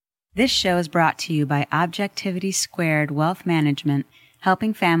This show is brought to you by Objectivity Squared Wealth Management,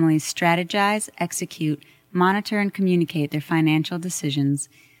 helping families strategize, execute, monitor, and communicate their financial decisions.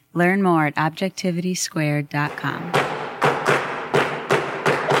 Learn more at objectivitysquared.com.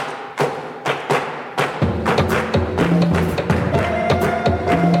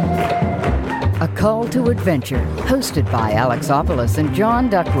 A Call to Adventure, hosted by Alexopoulos and John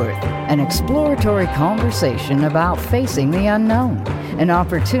Duckworth. An exploratory conversation about facing the unknown. An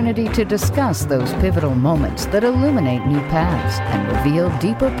opportunity to discuss those pivotal moments that illuminate new paths and reveal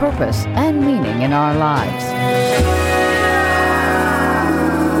deeper purpose and meaning in our lives.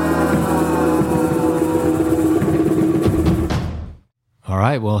 All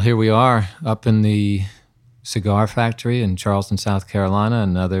right, well, here we are up in the cigar factory in Charleston, South Carolina,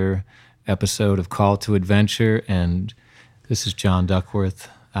 another episode of Call to Adventure, and this is John Duckworth,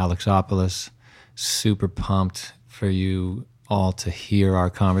 Alexopoulos. Super pumped for you all to hear our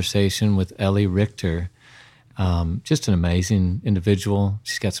conversation with Ellie Richter. Just an amazing individual.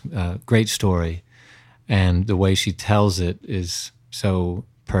 She's got a great story, and the way she tells it is so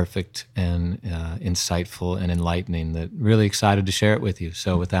perfect and insightful and enlightening that really excited to share it with you.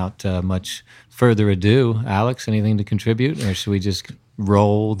 So without much further ado, Alex, anything to contribute, or should we just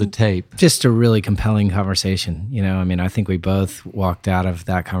roll the tape? Just a really compelling conversation. I think we both walked out of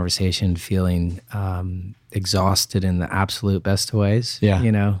that conversation feeling exhausted in the absolute best ways. Yeah.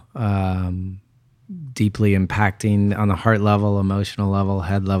 Deeply impacting on the heart level, emotional level,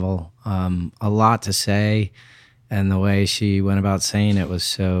 head level. A lot to say, and the way she went about saying it was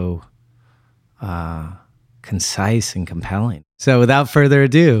so concise and compelling. So without further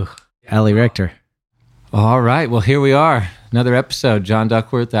ado, Ellie Richter. All right, well, here we are. Another episode. John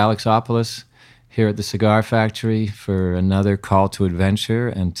Duckworth, Alexopoulos, here at the Cigar Factory for another Call to Adventure.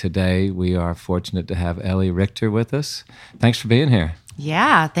 And today we are fortunate to have Ellie Richter with us. Thanks for being here.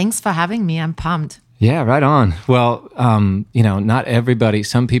 Yeah, thanks for having me. I'm pumped. Yeah, right on. Well, not everybody,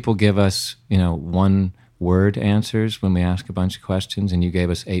 some people give us, one-word answers when we ask a bunch of questions, and you gave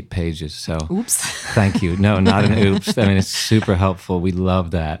us 8 pages. So oops. Thank you. No, not an oops. It's super helpful. We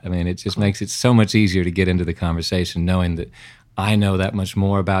love that. It just makes it so much easier to get into the conversation knowing that I know that much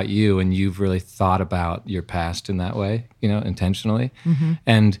more about you, and you've really thought about your past in that way, intentionally. Mm-hmm.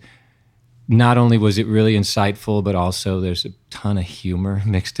 And not only was it really insightful, but also there's a ton of humor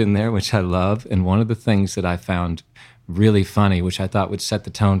mixed in there, which I love. And one of the things that I found really funny, which I thought would set the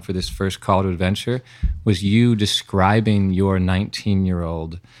tone for this first Call to Adventure, was you describing your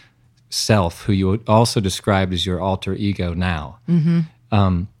 19-year-old self, who you also described as your alter ego now.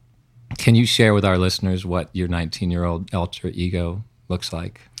 Mm-hmm. Can you share with our listeners what your 19-year-old alter ego looks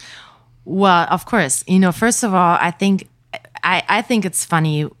like? Well, of course. First of all, I think it's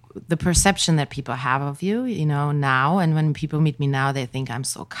funny, the perception that people have of you, now. And when people meet me now, they think I'm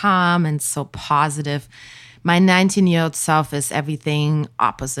so calm and so positive. My 19-year-old self is everything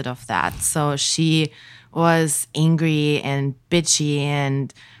opposite of that. So she was angry and bitchy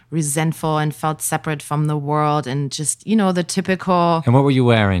and resentful and felt separate from the world and just, the typical... And what were you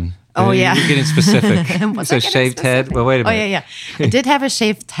wearing? Oh, yeah. You're getting specific. So shaved head? Well, wait a minute. Oh, yeah. I did have a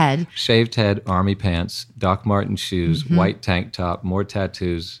shaved head. Shaved head, army pants, Doc Martens shoes, white tank top, more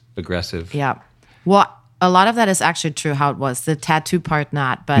tattoos, aggressive. Yeah. Well, a lot of that is actually true how it was. The tattoo part,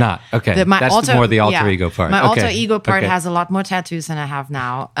 not. But not. Okay. That's more the alter ego part. My alter ego part has a lot more tattoos than I have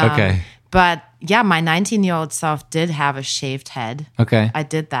now. Okay. But yeah, my 19-year-old self did have a shaved head. Okay. I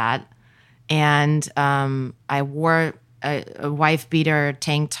did that. And I wore a wife beater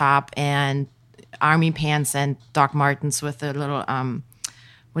tank top and army pants and Doc Martens with a little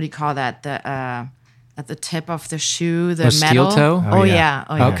what do you call that, at the tip of the shoe, the metal steel toe. Oh yeah.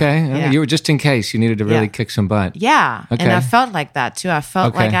 Okay. Yeah. You were just in case you needed to really kick some butt. Okay. And I felt like that too. I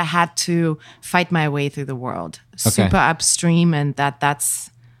felt Okay. like I had to fight my way through the world, super upstream, and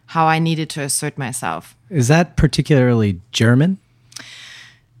that's how I needed to assert myself. Is that particularly German?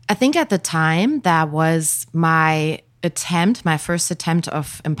 I think at the time that was my first attempt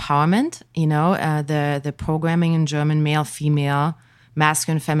of empowerment. The programming in German, male, female,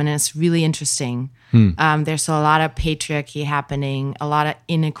 masculine, feminine, is really interesting. There's a lot of patriarchy happening, a lot of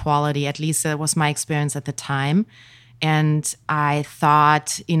inequality. At least that was my experience at the time. And I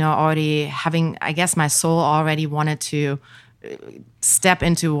thought, already having, I guess my soul already wanted to step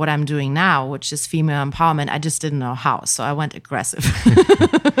into what I'm doing now, which is female empowerment. I just didn't know how, so I went aggressive.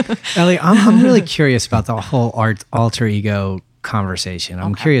 Ellie, I'm really curious about the whole alter ego conversation.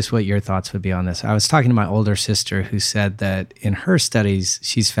 I'm curious what your thoughts would be on this. I was talking to my older sister who said that in her studies,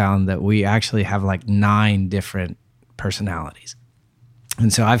 she's found that we actually have like 9 different personalities.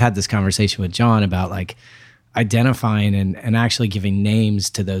 And so I've had this conversation with John about like, identifying and actually giving names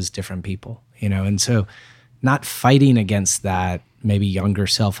to those different people, and so not fighting against that maybe younger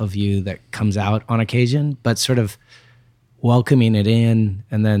self of you that comes out on occasion, but sort of welcoming it in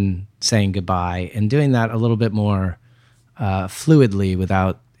and then saying goodbye and doing that a little bit more fluidly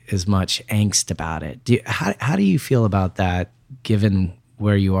without as much angst about it. How do you feel about that, given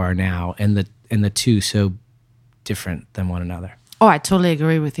where you are now and the two so different than one another? Oh, I totally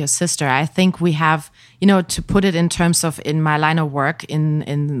agree with your sister. I think we have, to put it in terms of in my line of work,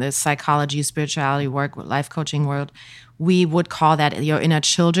 in the psychology, spirituality work, life coaching world, we would call that your inner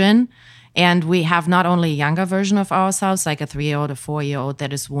children. And we have not only a younger version of ourselves, like a 3-year-old, a 4-year-old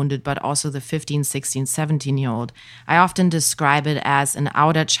that is wounded, but also the 15, 16, 17-year-old. I often describe it as an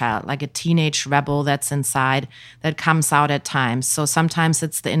outer child, like a teenage rebel that's inside that comes out at times. So sometimes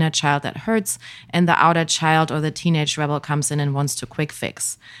it's the inner child that hurts, and the outer child or the teenage rebel comes in and wants to quick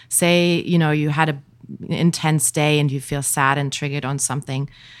fix. Say, you had an intense day and you feel sad and triggered on something.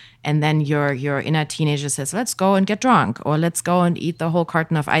 And then your inner teenager says, let's go and get drunk, or let's go and eat the whole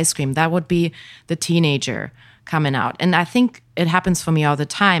carton of ice cream. That would be the teenager coming out. And I think it happens for me all the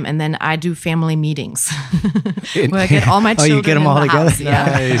time. And then I do family meetings where I get all my children you get them all together? House. Yeah.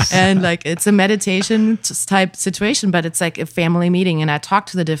 Nice. And like, it's a meditation type situation, but it's like a family meeting. And I talk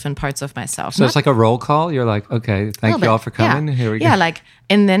to the different parts of myself. So it's like a roll call. You're like, okay, thank you all for coming. Yeah. Here we go. Yeah,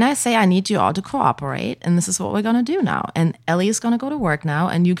 and then I say, I need you all to cooperate, and this is what we're going to do now. And Ellie is going to go to work now,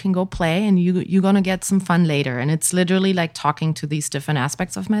 and you can go play, and you're going to get some fun later. And it's literally like talking to these different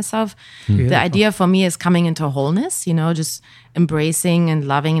aspects of myself. Beautiful. The idea for me is coming into wholeness, just embracing and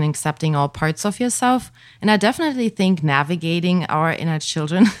loving and accepting all parts of yourself. And I definitely think navigating our inner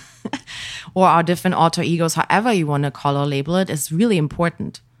children or our different alter egos, however you want to call or label it, is really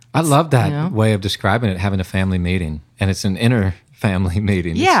important. I love that way of describing it, having a family meeting. And it's an inner family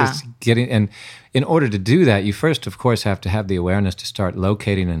meeting. Yeah. It's just and in order to do that, you first, of course, have to have the awareness to start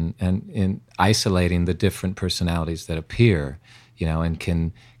locating and isolating the different personalities that appear, and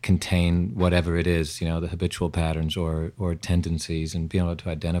can contain whatever it is, the habitual patterns or tendencies, and being able to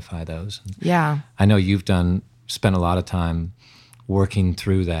identify those. Yeah. I know you've spent a lot of time working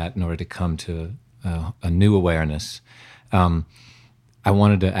through that in order to come to a new awareness. I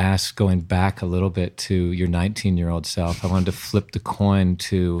wanted to ask, going back a little bit to your 19-year-old self, I wanted to flip the coin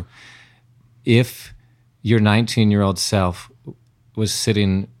to, if your 19-year-old self was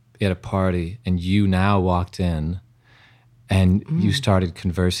sitting at a party and you now walked in and you started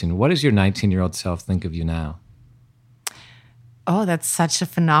conversing, what does your 19-year-old self think of you now? Oh, that's such a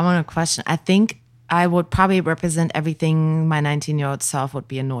phenomenal question. I think I would probably represent everything my 19-year-old self would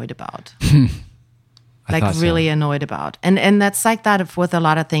be annoyed about. Really annoyed about. And that's like that with a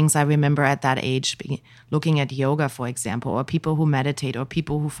lot of things I remember at that age, looking at yoga, for example, or people who meditate, or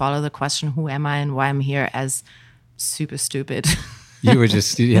people who follow the question, who am I and why I'm here, as super stupid. You were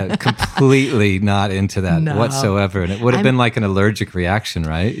just completely not into that whatsoever. And it would have been like an allergic reaction,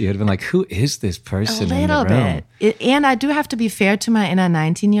 right? You'd have been like, who is this person in the room? A little bit. And I do have to be fair to my inner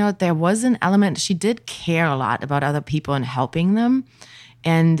 19-year-old. There was an element, she did care a lot about other people and helping them.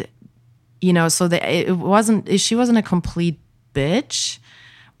 And so she wasn't a complete bitch,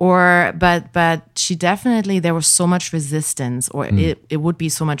 but she definitely, there was so much resistance, or it would be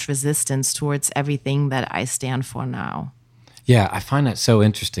so much resistance towards everything that I stand for now. Yeah, I find that so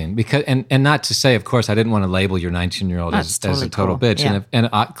interesting because, and not to say, of course, I didn't want to label your 19-year-old as a total bitch, yeah. and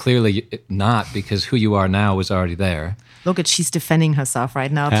clearly not, because who you are now was already there. Look at, she's defending herself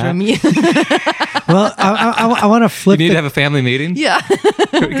right now through me. Well, I want to flip. You need to have a family meeting? Yeah.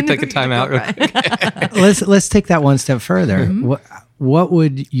 We can take a time out real quick. Let's take that one step further. Mm-hmm. What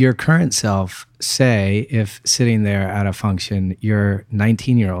would your current self say if sitting there at a function, your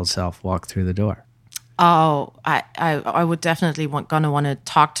 19-year-old self walked through the door? Oh, I would definitely want to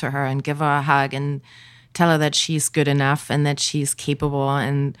talk to her and give her a hug and tell her that she's good enough and that she's capable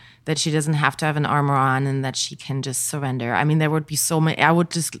and that she doesn't have to have an armor on and that she can just surrender. I mean, there would be so many.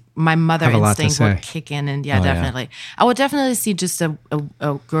 My mother instinct would kick in, and definitely. Yeah. I would definitely see just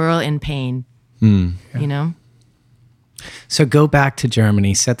a girl in pain, So go back to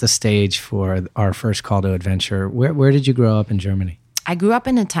Germany, set the stage for our first call to adventure. Where did you grow up in Germany? I grew up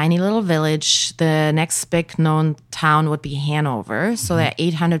in a tiny little village. The next big known town would be Hanover. So they're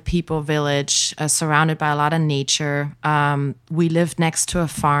 800 people village, surrounded by a lot of nature. We lived next to a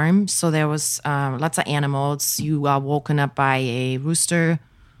farm, so there was lots of animals. You are woken up by a rooster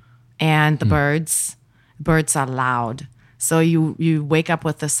and the birds. Birds are loud. So you wake up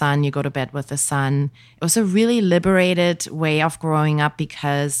with the sun, you go to bed with the sun. It was a really liberated way of growing up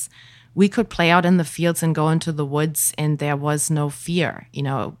because we could play out in the fields and go into the woods, and there was no fear. You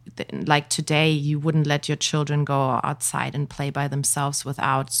know, like today, you wouldn't let your children go outside and play by themselves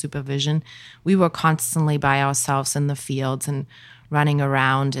without supervision. We were constantly by ourselves in the fields and running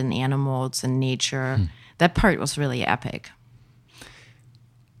around in animals and nature. That part was really epic.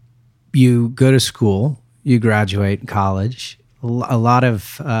 You go to school, you graduate college. A lot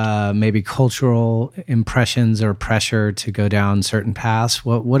of maybe cultural impressions or pressure to go down certain paths.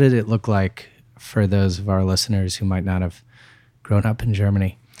 What did it look like for those of our listeners who might not have grown up in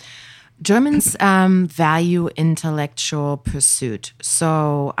Germany? Germans value intellectual pursuit.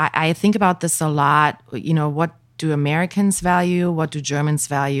 So I think about this a lot. You know, what do Americans value? What do Germans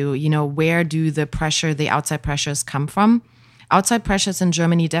value? You know, where do the outside pressures come from? Outside pressures in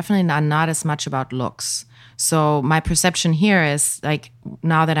Germany definitely are not as much about looks. So my perception here is, like,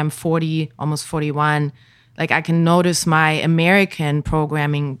 now that I'm 40, almost 41, like I can notice my American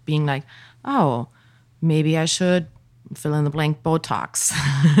programming being like, oh, maybe I should fill in the blank Botox.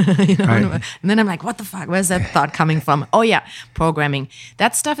 You know? Right. And then I'm like, what the fuck? Where's that thought coming from? Oh yeah, programming.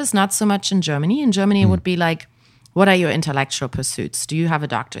 That stuff is not so much in Germany. In Germany, it would be like, what are your intellectual pursuits? Do you have a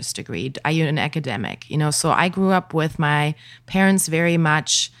doctor's degree? Are you an academic? You know, so I grew up with my parents very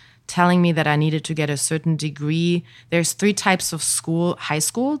much telling me that I needed to get a certain degree. There's 3 types of high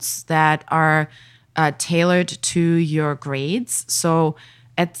schools that are tailored to your grades. So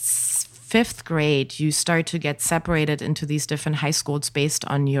at 5th grade, you start to get separated into these different high schools based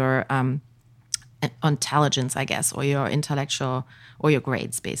on your intelligence, I guess, or your intellectual, or your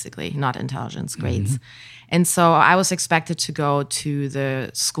grades, basically, not intelligence, grades. And so I was expected to go to the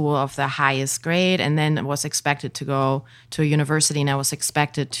school of the highest grade, and then was expected to go to a university, and I was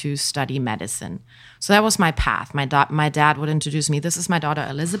expected to study medicine. So that was my path. My dad would introduce me. This is my daughter,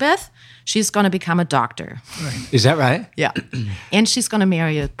 Elizabeth. She's going to become a doctor. Right. Is that right? Yeah. And she's going to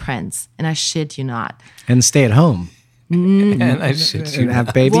marry a prince. And I shit you not. And stay at home. And I shit you and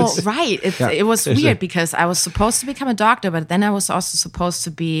have babies. Well, right. It was weird because I was supposed to become a doctor, but then I was also supposed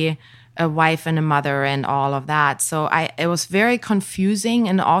to be a wife and a mother and all of that. So it was very confusing,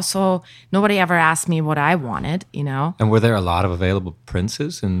 and also nobody ever asked me what I wanted, you know. And were there a lot of available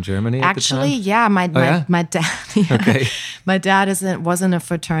princes in Germany at the time? Actually, yeah, my dad. Yeah, okay. My dad was in a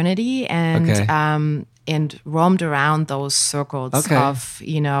fraternity and roamed around those circles of,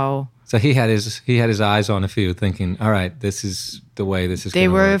 you know. So he had his eyes on a few, thinking, all right, this is the way this is going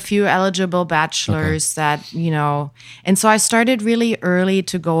to work. There were a few eligible bachelors that, you know, and so I started really early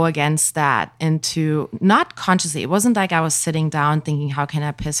to go against that, and to not consciously. It wasn't like I was sitting down thinking, how can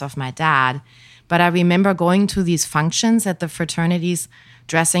I piss off my dad? But I remember going to these functions at the fraternities,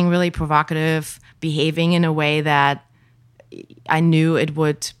 dressing really provocative, behaving in a way that I knew it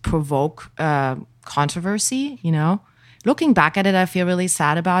would provoke controversy, you know. Looking back at it, I feel really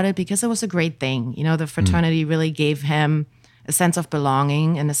sad about it because it was a great thing. You know, the fraternity really gave him a sense of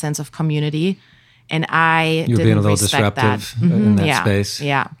belonging and a sense of community. And I you were didn't being a little respect disruptive that. in that space.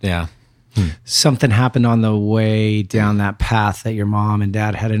 Yeah. Yeah. Something happened on the way down that path that your mom and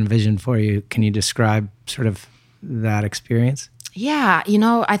dad had envisioned for you. Can you describe sort of that experience? Yeah, you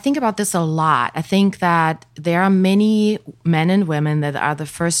know, I think about this a lot. I think that there are many men and women that are the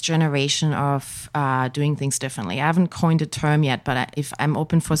first generation of doing things differently. I haven't coined a term yet, but if I'm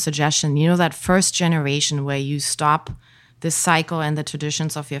open for suggestion, you know, that first generation where you stop the cycle and the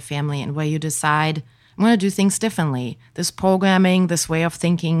traditions of your family and where you decide, I'm going to do things differently. This programming, this way of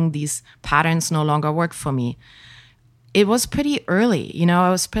thinking, these patterns no longer work for me. It was pretty early, you know, I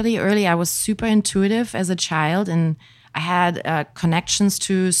was super intuitive as a child, and I had connections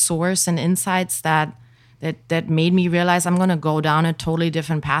to source and insights that made me realize I'm going to go down a totally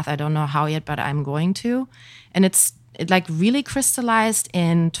different path. I don't know how yet, but I'm going to. And it like really crystallized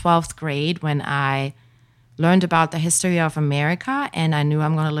in 12th grade when I learned about the history of America, and I knew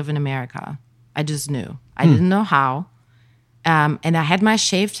I'm going to live in America. I just knew. I didn't know how. And I had my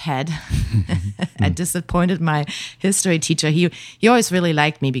shaved head. I disappointed my history teacher. He always really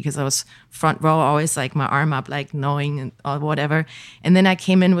liked me because I was front row, always like my arm up, like knowing or whatever. And then I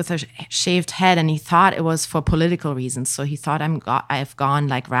came in with a shaved head, and he thought it was for political reasons. So he thought I've gone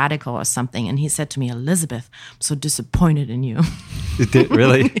like radical or something. And he said to me, Elizabeth, I'm so disappointed in you. It did,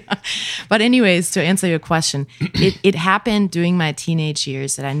 really? Yeah. But anyways, to answer your question, it happened during my teenage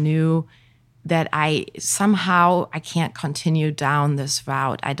years that I knew that I can't continue down this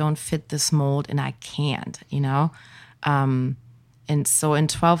route. I don't fit this mold, and I can't, you know? And so in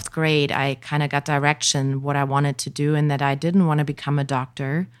 12th grade, I kind of got direction what I wanted to do, and that I didn't want to become a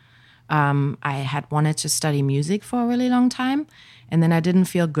doctor. I had wanted to study music for a really long time, and then I didn't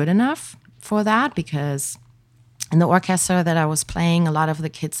feel good enough for that because in the orchestra that I was playing, a lot of the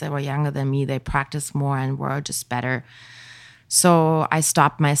kids that were younger than me, they practiced more and were just better. So I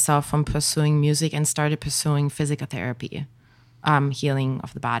stopped myself from pursuing music and started pursuing physical therapy, healing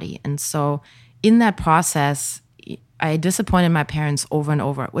of the body. And so in that process, I disappointed my parents over and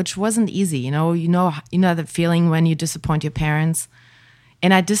over, which wasn't easy. You know the feeling when you disappoint your parents.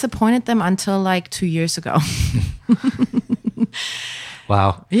 And I disappointed them until like 2 years ago.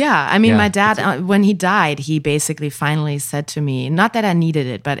 Wow. Yeah. I mean, my dad, when he died, he basically finally said to me, not that I needed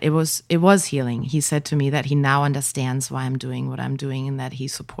it, but it was healing. He said to me that he now understands why I'm doing what I'm doing and that he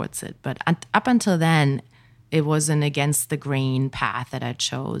supports it. But up until then, it was an against the grain path that I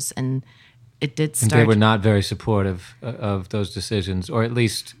chose. And it did start. And they were not very supportive of those decisions, or at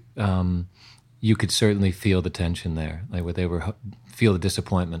least you could certainly feel the tension there, like where they were feel the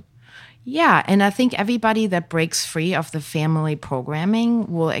disappointment. Yeah, and I think everybody that breaks free of the family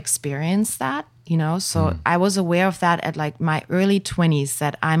programming will experience that, you know? So I was aware of that at like my early 20s,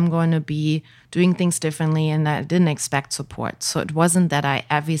 that I'm going to be doing things differently, and I didn't expect support. So it wasn't that I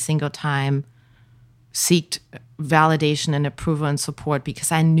every single time seeked validation and approval and support,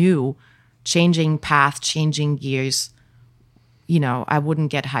 because I knew changing path, changing gears, you know, I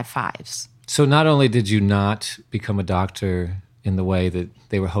wouldn't get high fives. So not only did you not become a doctor in the way that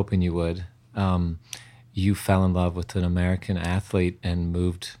they were hoping you would, you fell in love with an American athlete and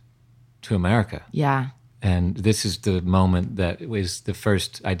moved to America. Yeah. And this is the moment that was the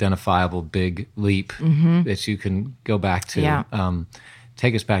first identifiable big leap that you can go back to. Yeah.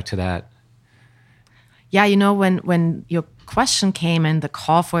 Take us back to that. Yeah, you know, when your question came and the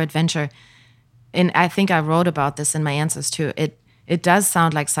call for adventure, and I think I wrote about this in my answers too, it does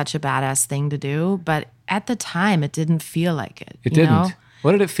sound like such a badass thing to do, but at the time, it didn't feel like it. It didn't. Know?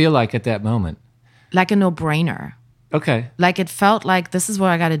 What did it feel like at that moment? Like a no-brainer. Okay. Like it felt like this is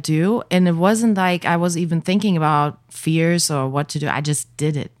what I got to do. And it wasn't like I was even thinking about fears or what to do. I just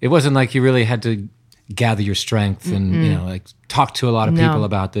did it. It wasn't like you really had to gather your strength and, you know, like talk to a lot of people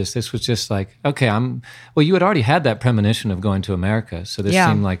about this. This was just like, okay, well, you had already had that premonition of going to America. So this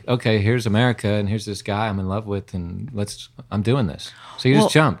seemed like, okay, here's America and here's this guy I'm in love with and I'm doing this. So you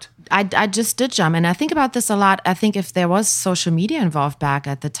just jumped. I just did jump. And I think about this a lot. I think if there was social media involved back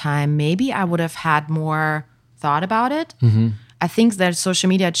at the time, maybe I would have had more thought about it. I think that social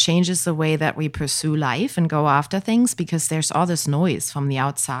media changes the way that we pursue life and go after things, because there's all this noise from the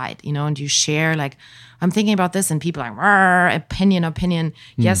outside, you know, and you share like, I'm thinking about this, and people are like, opinion,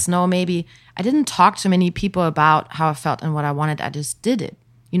 yes, no, maybe. I didn't talk to many people about how I felt and what I wanted. I just did it.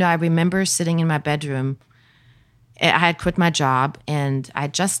 You know, I remember sitting in my bedroom. I had quit my job and I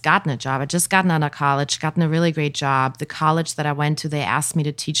had just gotten a job. I'd just gotten out of college, gotten a really great job. The college that I went to, they asked me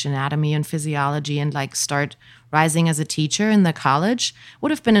to teach anatomy and physiology and like start rising as a teacher in the college.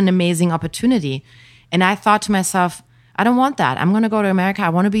 Would have been an amazing opportunity. And I thought to myself, I don't want that. I'm going to go to America. I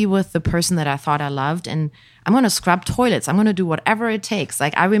want to be with the person that I thought I loved, and I'm going to scrub toilets. I'm going to do whatever it takes.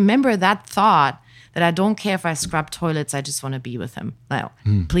 Like I remember that thought, that I don't care if I scrub toilets, I just want to be with him. Now,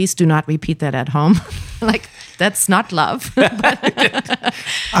 please do not repeat that at home. Like, that's not love. That's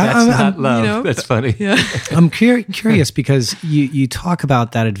not love. You know, that's funny. Yeah. I'm curious because you talk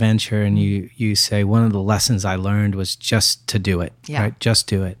about that adventure and you say one of the lessons I learned was just to do it, right? Just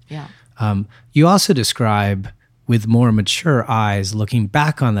do it. Yeah. You also describe, with more mature eyes, looking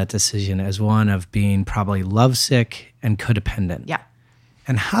back on that decision as one of being probably lovesick and codependent. Yeah.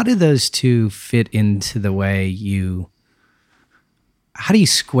 And how do those two fit into the way how do you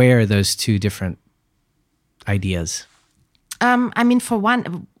square those two different ideas? I mean, for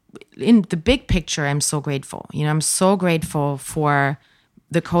one, in the big picture, I'm so grateful. You know, I'm so grateful for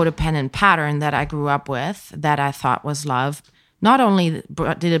the codependent pattern that I grew up with, that I thought was love. Not only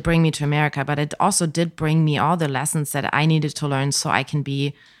did it bring me to America, but it also did bring me all the lessons that I needed to learn so I can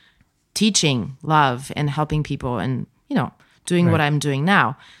be teaching love and helping people and, you know, doing what I'm doing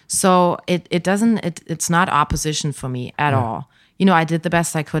now. So it's not opposition for me at all. You know, I did the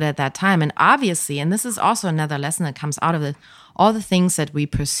best I could at that time. And obviously, and this is also another lesson that comes out of it, all the things that we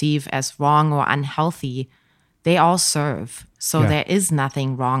perceive as wrong or unhealthy, they all serve. So there is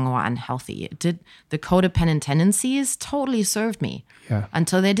nothing wrong or unhealthy. The codependent tendencies totally served me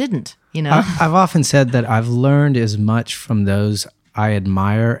until they didn't, you know? I've often said that I've learned as much from those I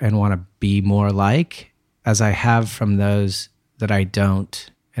admire and want to be more like as I have from those that I don't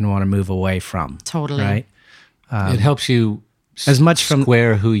and want to move away from. Totally. Right? It helps you as much from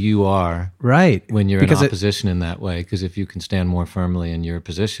square who you are, right? When you're in opposition in that way, because if you can stand more firmly in your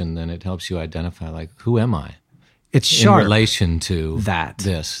position, then it helps you identify, like, who am I? It's sharp in relation to that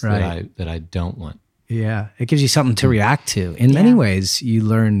I don't want. Yeah, it gives you something to react to. In many ways, you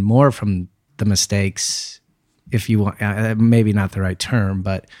learn more from the mistakes if you want, maybe not the right term,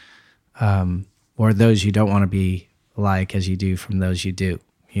 but or those you don't want to be like as you do from those you do,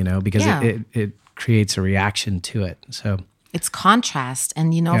 you know, because it creates a reaction to it. So it's contrast.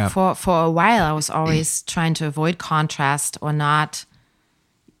 And, you know, for a while, I was always trying to avoid contrast or not,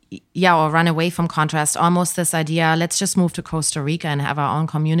 or run away from contrast. Almost this idea, let's just move to Costa Rica and have our own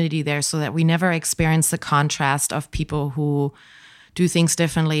community there so that we never experience the contrast of people who do things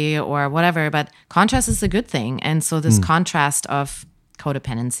differently or whatever. But contrast is a good thing. And so this contrast of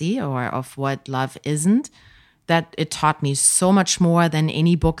codependency or of what love isn't, that it taught me so much more than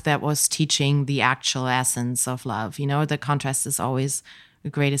any book that was teaching the actual essence of love. You know, the contrast is always the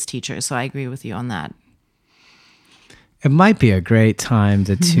greatest teacher. So I agree with you on that. It might be a great time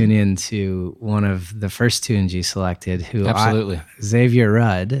to tune into one of the first tunes you selected, Xavier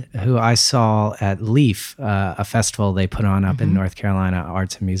Rudd, who I saw at Leaf, a festival they put on up in North Carolina,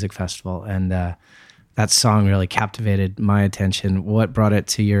 Arts and Music Festival. And that song really captivated my attention. What brought it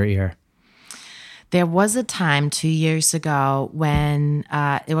to your ear? There was a time 2 years ago when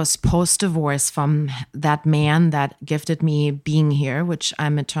it was post-divorce from that man that gifted me being here, which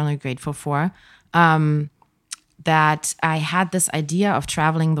I'm eternally grateful for, that I had this idea of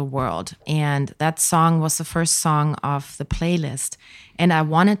traveling the world. And that song was the first song of the playlist. And I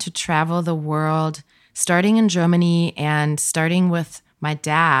wanted to travel the world, starting in Germany and starting with my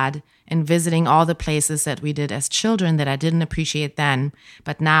dad and visiting all the places that we did as children that I didn't appreciate then.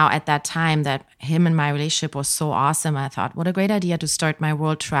 But now at that time that him and my relationship was so awesome, I thought, what a great idea to start my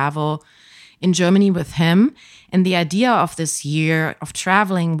world travel in Germany with him. And the idea of this year of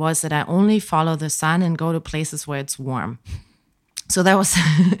traveling was that I only follow the sun and go to places where it's warm. So that was...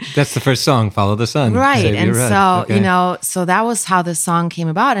 That's the first song, Follow the Sun. Right. And so, you know, so that was how the song came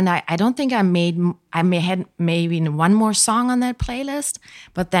about. And I don't think I had maybe one more song on that playlist,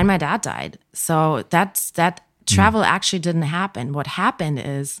 but then my dad died. So that travel actually didn't happen. What happened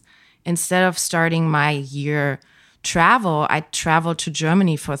is instead of starting my year travel, I traveled to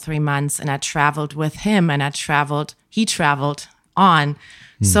Germany for 3 months and I traveled with him and he traveled on.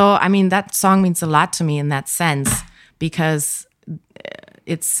 So, I mean, that song means a lot to me in that sense because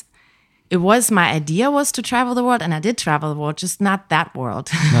it was my idea was to travel the world and I did travel the world, just not that world.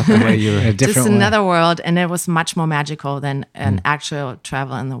 Not the way you were. A different just another world. And it was much more magical than an actual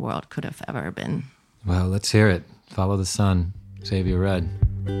travel in the world could have ever been. Well, let's hear it. Follow the Sun, Xavier Rudd.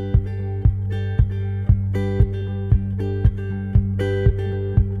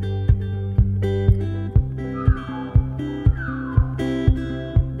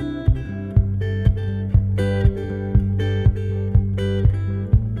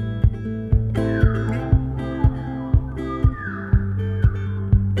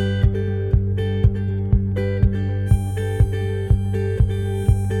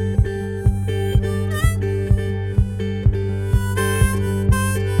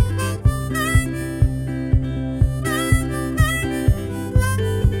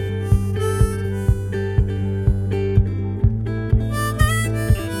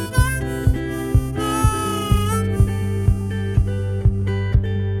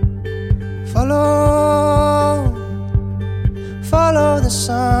 Follow the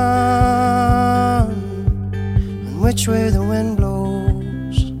sun and which way the wind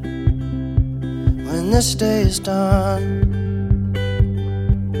blows when this day is done.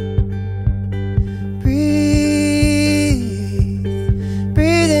 Breathe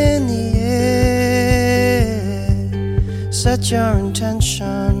in the air, set your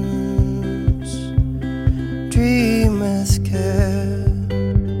intentions, dream with care.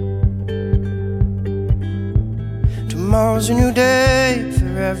 Tomorrow's a new day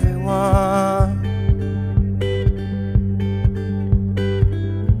for everyone,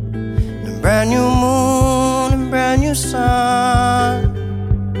 and a brand new moon and brand new sun.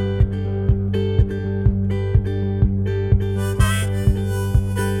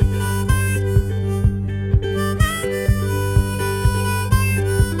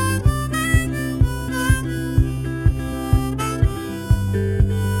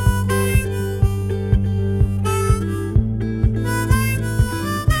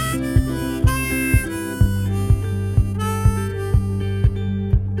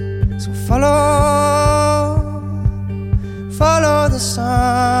 Follow the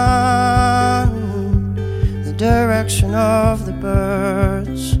sun, the direction of the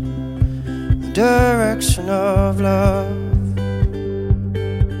birds, the direction of love.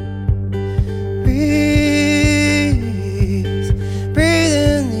 Breathe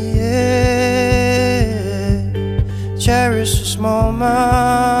in the air, cherish this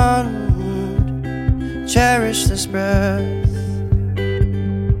moment, cherish this breath.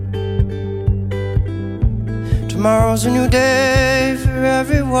 Tomorrow's a new day for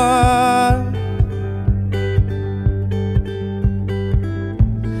everyone.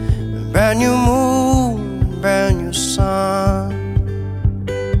 A brand new moon, brand new sun.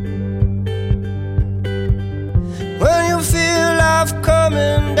 When you feel life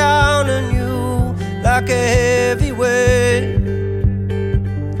coming down on you like a heavy weight,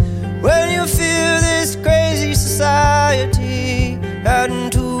 when you feel this crazy society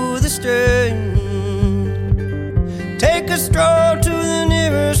adding to the strain, take a stroll to the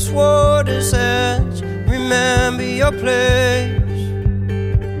nearest water's edge. Remember your place.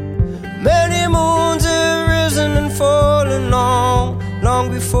 Many moons have risen and fallen long, long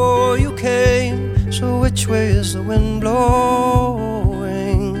before you came. So which way is the wind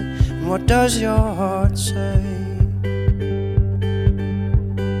blowing? And what does your heart say?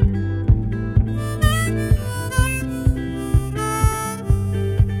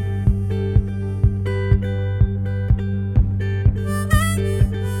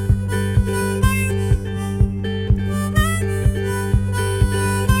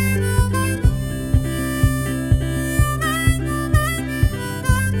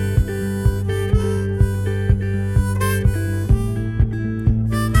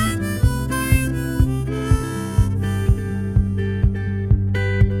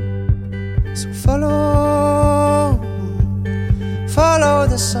 Follow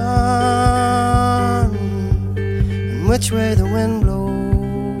the sun, and which way the wind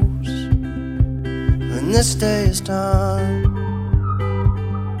blows when this day is done.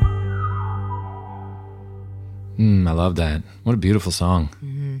 I love that. What a beautiful song.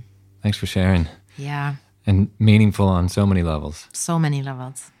 Mm-hmm. Thanks for sharing. Yeah. And meaningful on so many levels. So many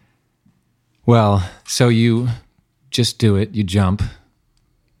levels. Well, so you just do it. You jump.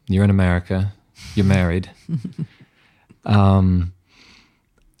 You're in America. You're married.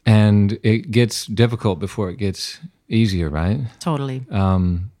 And it gets difficult before it gets easier, right? Totally.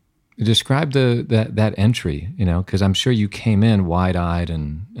 Describe that entry, because I'm sure you came in wide-eyed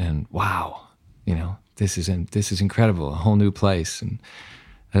and wow, this is incredible, a whole new place and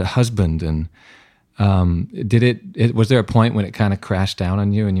a husband. And was there a point when it kind of crashed down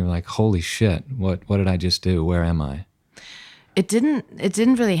on you and you were like, holy shit, what did I just do? Where am I? It didn't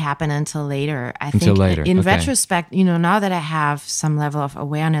really happen until later. I think later. In okay. retrospect, now that I have some level of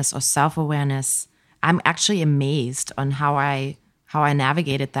awareness or self-awareness, I'm actually amazed on how I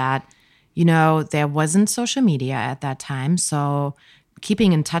navigated that. There wasn't social media at that time, so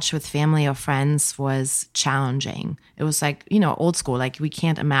keeping in touch with family or friends was challenging. It was like, old school, like we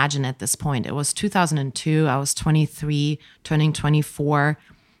can't imagine at this point. It was 2002. I was 23, turning 24.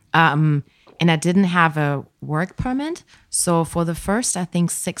 And I didn't have a work permit. So for the first, I think,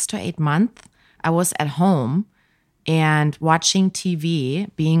 6 to 8 months, I was at home and watching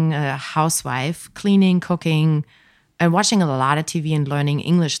TV, being a housewife, cleaning, cooking, and watching a lot of TV and learning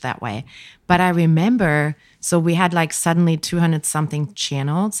English that way. But I remember, so we had like suddenly 200 something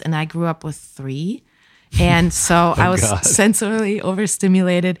channels and I grew up with 3. And so I was sensorily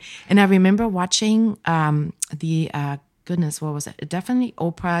overstimulated. And I remember watching goodness, what was it? Definitely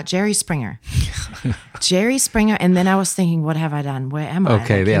Oprah, Jerry Springer. Jerry Springer. And then I was thinking, what have I done? Where am I?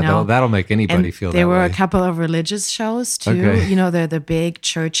 Okay, that'll make anybody feel that way. There were a couple of religious shows too. Okay. They're the big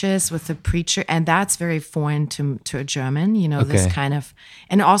churches with the preacher. And that's very foreign to a German, this kind of.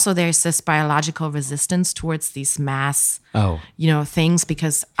 And also there's this biological resistance towards these mass, things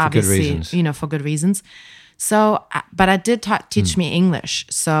because obviously, for good reasons. So, but I did teach me English.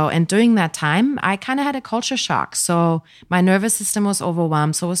 So, and during that time, I kind of had a culture shock. So my nervous system was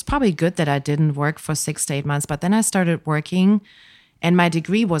overwhelmed. So it was probably good that I didn't work for 6 to 8 months. But then I started working and my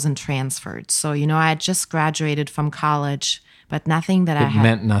degree wasn't transferred. So, I had just graduated from college, but nothing that I had. It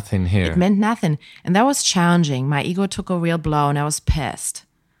meant nothing here. It meant nothing. And that was challenging. My ego took a real blow and I was pissed.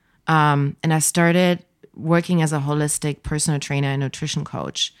 And I started working as a holistic personal trainer and nutrition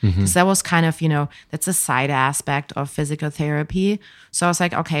coach. Mm-hmm. So that was kind of, that's a side aspect of physical therapy. So I was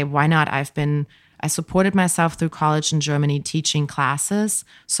like, okay, why not? I supported myself through college in Germany teaching classes.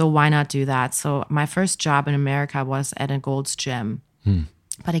 So why not do that? So my first job in America was at a Gold's Gym.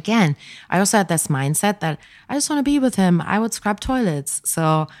 But again, I also had this mindset that I just want to be with him. I would scrub toilets.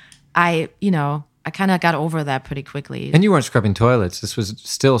 So I kind of got over that pretty quickly. And you weren't scrubbing toilets. This was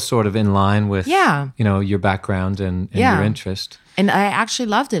still sort of in line with, your background and your interest. And I actually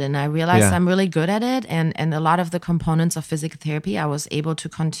loved it. And I realized I'm really good at it. And a lot of the components of physical therapy, I was able to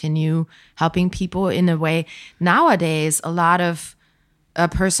continue helping people in a way. Nowadays, a lot of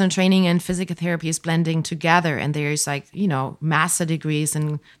personal training and physical therapy is blending together. And there's master degrees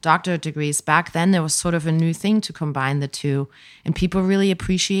and doctorate degrees. Back then, there was sort of a new thing to combine the two. And people really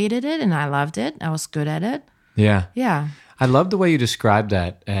appreciated it. And I loved it. I was good at it. Yeah. Yeah. I love the way you described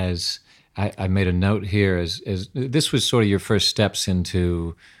that as, I made a note here as this was sort of your first steps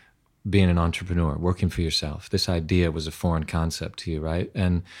into being an entrepreneur, working for yourself. This idea was a foreign concept to you, right?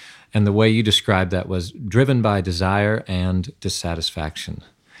 And the way you described that was driven by desire and dissatisfaction.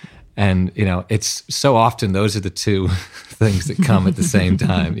 And, it's so often those are the two things that come at the same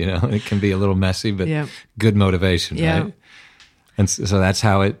time, It can be a little messy, but good motivation, right? And so that's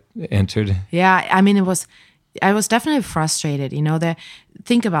how it entered. Yeah, I mean, I was definitely frustrated,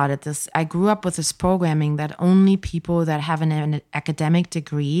 think about it. I grew up with this programming that only people that have an academic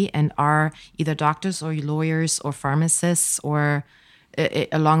degree and are either doctors or lawyers or pharmacists or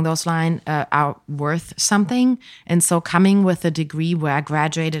along those lines are worth something. And so coming with a degree where I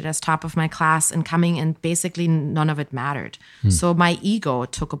graduated as top of my class and coming and basically none of it mattered. So my ego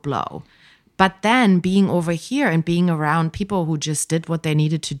took a blow. But then being over here and being around people who just did what they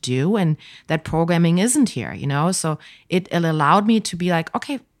needed to do, and that programming isn't here, so it allowed me to be like,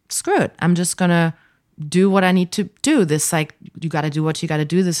 okay, screw it. I'm just going to do what I need to do. This, like, you got to do what you got to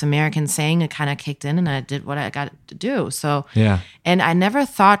do. This American saying, it kind of kicked in and I did what I got to do. So, and I never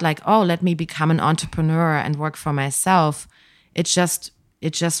thought like, oh, let me become an entrepreneur and work for myself. It just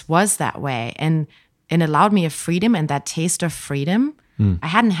was that way. And it allowed me a freedom and that taste of freedom. I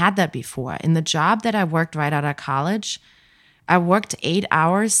hadn't had that before. In the job that I worked right out of college, I worked 8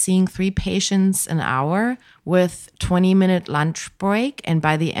 hours seeing 3 patients an hour with 20-minute lunch break. And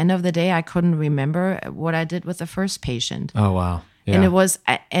by the end of the day, I couldn't remember what I did with the first patient. Oh, wow. Yeah. And it was,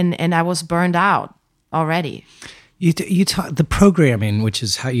 and I was burned out already. You talk the programming, which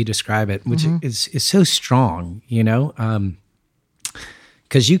is how you describe it, which is so strong,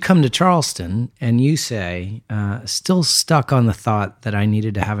 because you come to Charleston and you say, still stuck on the thought that I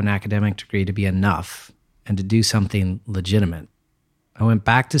needed to have an academic degree to be enough and to do something legitimate. I went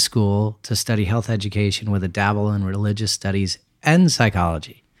back to school to study health education with a dabble in religious studies and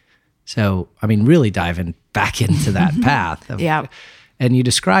psychology. So, I mean, really diving back into that path. Yeah. And you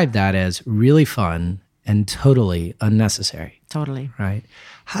described that as really fun and totally unnecessary. Totally. Right?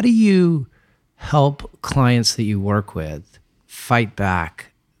 How do you help clients that you work with fight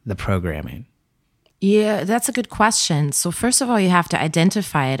back the programming? Yeah, that's a good question. So first of all, you have to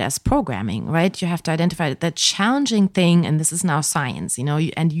identify it as programming, right? You have to identify it. The challenging thing, and this is now science,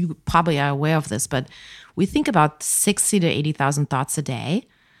 and you probably are aware of this, but we think about 60 to 80,000 thoughts a day,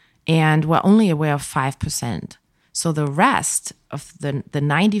 and we're only aware of 5%. So the rest of the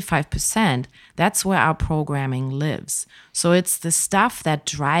 95%, that's where our programming lives. So it's the stuff that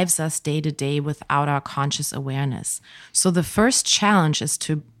drives us day to day without our conscious awareness. So the first challenge is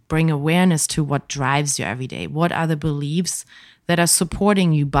to bring awareness to what drives you every day. What are the beliefs that are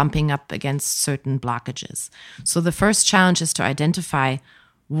supporting you bumping up against certain blockages? So the first challenge is to identify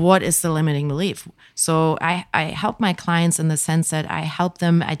what is the limiting belief. So I help my clients in the sense that I help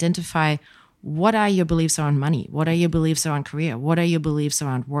them identify what are your beliefs around money? What are your beliefs around career? What are your beliefs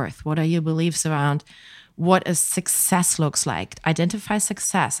around worth? What are your beliefs around what a success looks like? Identify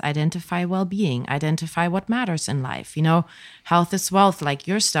success, identify well-being, identify what matters in life. Health is wealth, like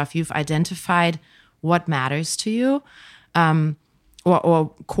your stuff. You've identified what matters to you,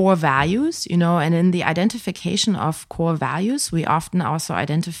 or core values, and in the identification of core values, we often also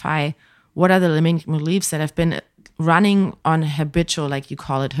identify what are the limiting beliefs that have been running on habitual, like you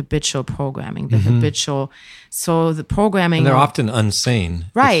call it, habitual programming, the habitual. So the programming. And they're often unseen.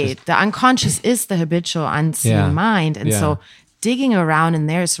 Right. The unconscious is the habitual unseen mind. And so digging around in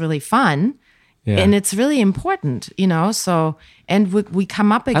there is really fun. Yeah. And it's really important, so, and we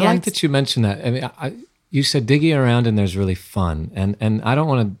come up against. I like that you mentioned that. I mean, you said digging around in there's really fun. And I don't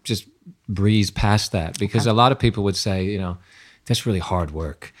want to just breeze past that because a lot of people would say, that's really hard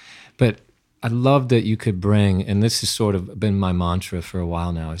work. But I love that you could bring, and this has sort of been my mantra for a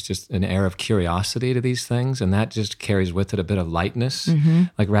while now, it's just an air of curiosity to these things, and that just carries with it a bit of lightness,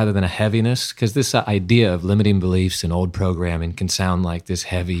 like rather than a heaviness, because this idea of limiting beliefs and old programming can sound like this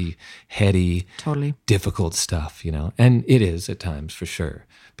heavy, heady, totally difficult stuff, and it is at times for sure.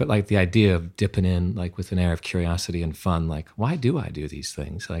 But like the idea of dipping in like with an air of curiosity and fun, like why do I do these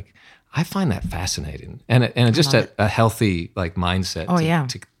things? Like I find that fascinating, and just a healthy like mindset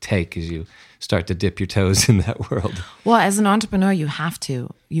to take as you start to dip your toes in that world. Well, as an entrepreneur, you have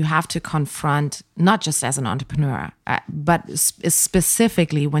to confront, not just as an entrepreneur, but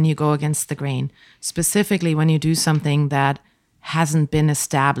specifically when you go against the grain, specifically when you do something that hasn't been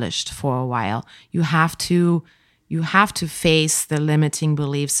established for a while. You have to face the limiting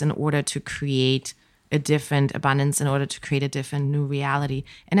beliefs in order to create a different abundance, in order to create a different new reality.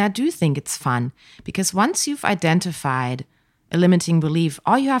 And I do think it's fun because once you've identified a limiting belief,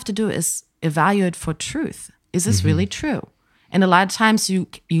 all you have to do is evaluate for truth. Is this really true? And a lot of times you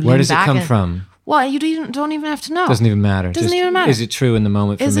Where does it back come and, from? Well, you don't even have to know. Doesn't even matter. Doesn't even matter. Is it true in the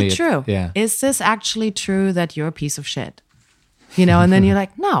moment for Is me? it true? Yeah. Is this actually true that you're a piece of shit? You know, and then you're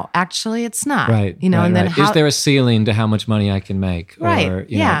like, no, actually it's not. Right. You know, right, and then right. how, Is there a ceiling to how much money I can make? Right, Or,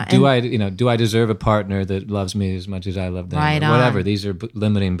 yeah, do I deserve a partner that loves me as much as I love them? Right or on. whatever. These are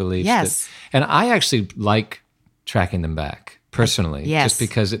limiting beliefs. Yes. And I actually like tracking them back personally. Yes. Just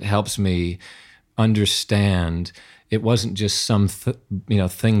because it helps me understand it wasn't just some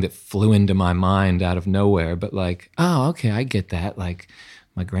thing that flew into my mind out of nowhere, but like, oh, okay, I get that. Like,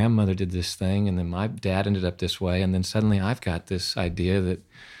 my grandmother did this thing, and then my dad ended up this way, and then suddenly I've got this idea that,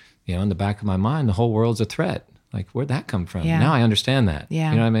 in the back of my mind, the whole world's a threat. Like, where'd that come from? Yeah. Now I understand that. Yeah.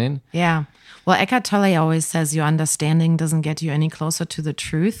 You know what I mean? Yeah. Well, Eckhart Tolle always says your understanding doesn't get you any closer to the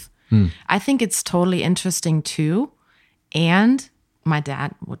truth. I think it's totally interesting too. And my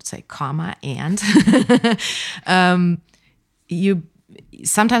dad would say, and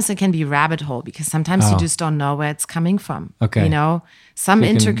sometimes it can be rabbit hole because sometimes you just don't know where it's coming from. Okay. You know, some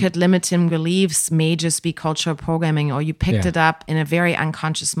intricate limiting beliefs may just be cultural programming, or you picked it up in a very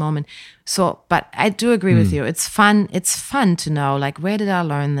unconscious moment. So, but I do agree with you. It's fun. It's fun to know, like, where did I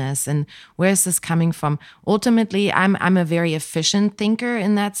learn this and where is this coming from? Ultimately, I'm a very efficient thinker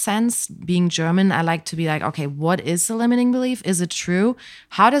in that sense. Being German, I like to be like, okay, what is the limiting belief? Is it true?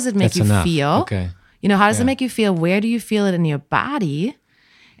 How does it make That's you enough. feel? Okay. You know, how does it make you feel? Where do you feel it in your body?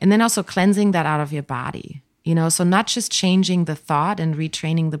 And then also cleansing that out of your body. You know, so not just changing the thought and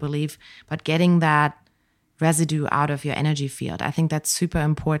retraining the belief, but getting that residue out of your energy field. I think that's super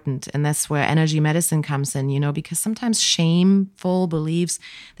important. And that's where energy medicine comes in, you know, because sometimes shameful beliefs,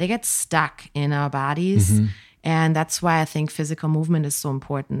 they get stuck in our bodies. And that's why I think physical movement is so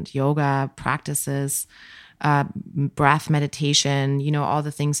important. Yoga practices, breath meditation, you know, all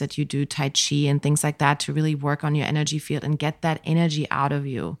the things that you do, Tai Chi and things like that, to really work on your energy field and get that energy out of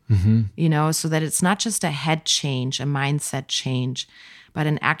you, you know, so that it's not just a head change, a mindset change, but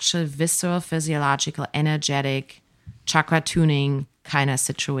an actual visceral, physiological, energetic, chakra tuning kind of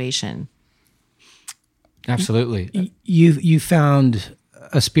situation. Absolutely. You found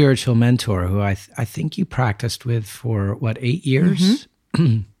a spiritual mentor who I think you practiced with for 8 years?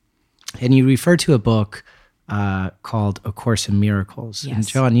 And you refer to a book called A Course in Miracles. Yes. And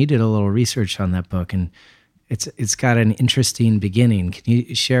John, you did a little research on that book, and it's got an interesting beginning. Can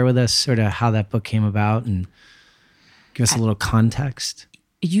you share with us sort of how that book came about and give us a little context?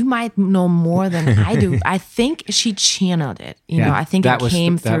 You might know more than I do. I think she channeled it. You know, I think it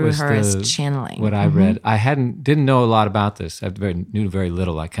came through her as channeling. What I read, I didn't know a lot about this. I knew very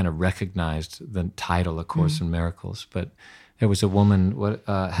little. I kind of recognized the title, A Course in Miracles, but there was a woman,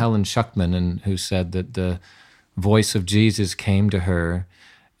 Helen Schuckman, who said that the voice of Jesus came to her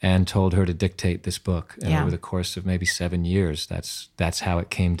and told her to dictate this book. And over the course of maybe 7 years, that's how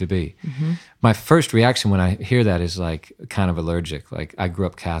it came to be. My first reaction when I hear that is like kind of allergic. Like, I grew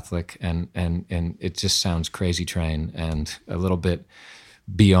up Catholic, and it just sounds crazy train and a little bit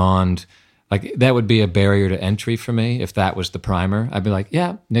beyond. Like, that would be a barrier to entry for me if that was the primer. I'd be like,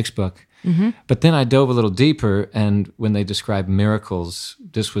 yeah, Nick's book. But then I dove a little deeper, and when they described miracles,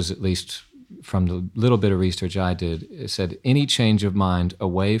 this was, at least from the little bit of research I did, it said any change of mind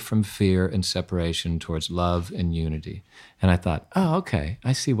away from fear and separation towards love and unity. And I thought, oh, okay,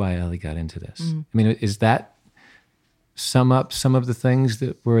 I see why Ellie got into this. I mean, is that sum up some of the things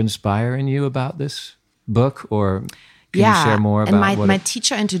that were inspiring you about this book, or can you share more about and my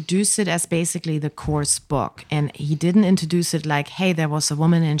teacher introduced it as basically the course book, and he didn't introduce it like, hey, there was a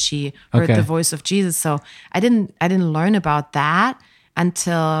woman and she heard the voice of Jesus. So I didn't learn about that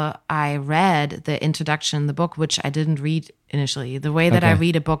until I read the introduction in the book, which I didn't read initially. The way that I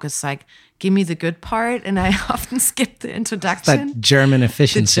read a book is like, give me the good part, and I often skip the introduction. That German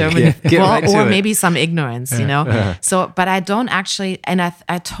efficiency. Or maybe some ignorance, you know? So, but I don't actually, and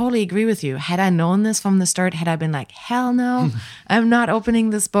I totally agree with you. Had I known this from the start, had I been like, hell no, I'm not opening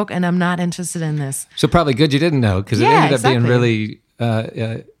this book and I'm not interested in this. So probably good you didn't know, because it ended up being really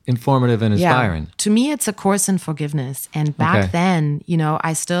informative and inspiring. To me, it's a course in forgiveness. And back then, you know,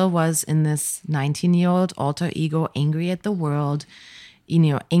 I still was in this 19-year-old alter ego, angry at the world, you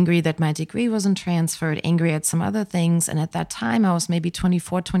know, angry that my degree wasn't transferred, angry at some other things. And at that time, I was maybe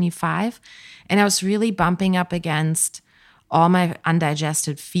 24, 25. And I was really bumping up against all my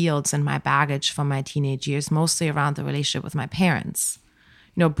undigested fields and my baggage from my teenage years, mostly around the relationship with my parents.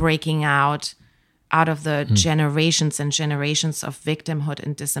 You know, breaking out of the generations and generations of victimhood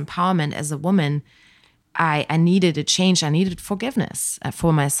and disempowerment as a woman, I needed a change. I needed forgiveness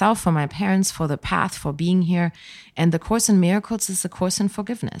for myself, for my parents, for the path, for being here. And the Course in Miracles is a course in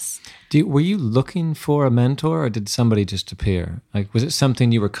forgiveness. Were you looking for a mentor, or did somebody just appear? Like, was it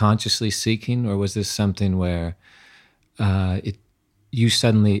something you were consciously seeking, or was this something where it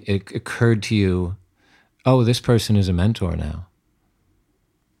occurred to you, oh, this person is a mentor now?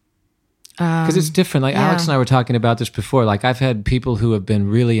 Because it's different. Like Alex and I were talking about this before. Like, I've had people who have been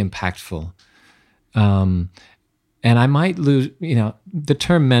really impactful. And I might lose, the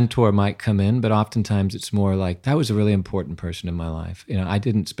term mentor might come in, but oftentimes it's more like, that was a really important person in my life. I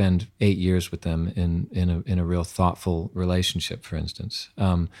didn't spend 8 years with them in a real thoughtful relationship, for instance.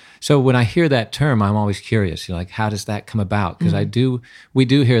 So when I hear that term, I'm always curious, like, how does that come about? Because we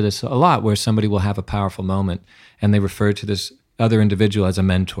do hear this a lot, where somebody will have a powerful moment and they refer to this other individual as a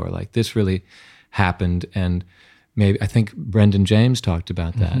mentor. Like, this really happened. And maybe, I think Brendan James talked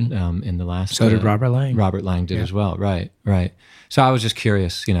about that in the last. So did Robert Lang. Robert Lang did as well. Right. So I was just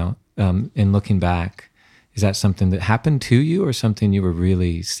curious, in looking back, is that something that happened to you, or something you were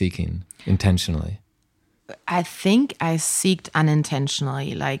really seeking intentionally? I think I seeked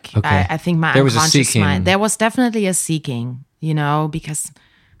unintentionally. Like, okay. I think my unconscious mind. There was definitely a seeking, because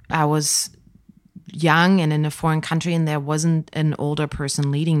I was young and in a foreign country, and there wasn't an older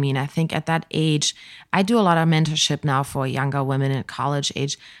person leading me. And I think at that age, I do a lot of mentorship now for younger women at college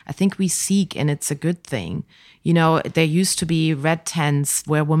age. I think we seek, and it's a good thing. There used to be red tents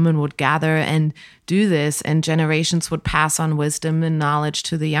where women would gather and do this, and generations would pass on wisdom and knowledge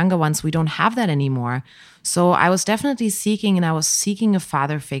to the younger ones. We don't have that anymore. So I was definitely seeking, and I was seeking a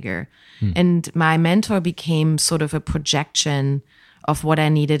father figure. And my mentor became sort of a projection of what I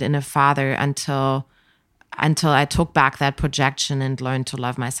needed in a father until I took back that projection and learned to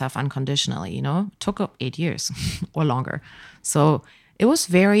love myself unconditionally. It took 8 years or longer. So it was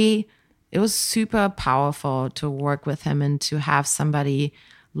super powerful to work with him and to have somebody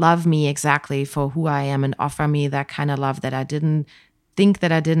love me exactly for who I am and offer me that kind of love that I didn't think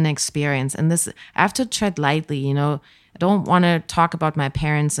that I didn't experience. And this, I have to tread lightly, I don't want to talk about my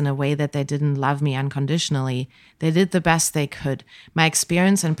parents in a way that they didn't love me unconditionally. They did the best they could. My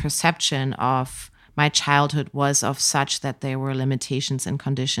experience and perception of my childhood was of such that there were limitations and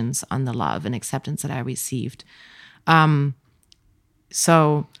conditions on the love and acceptance that I received.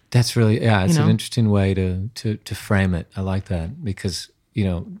 So that's really, it's an interesting way to frame it. I like that, because,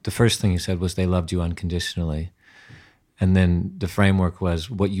 the first thing you said was they loved you unconditionally. And then the framework was,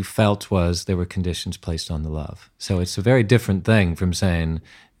 what you felt was there were conditions placed on the love. So it's a very different thing from saying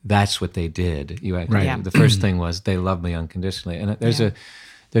that's what they did. The first thing was they loved me unconditionally. And there's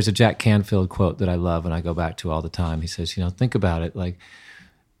a Jack Canfield quote that I love and I go back to all the time. He says, think about it. Like,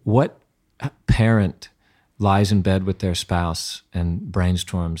 what parent lies in bed with their spouse and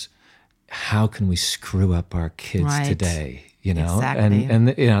brainstorms, how can we screw up our kids today? Exactly.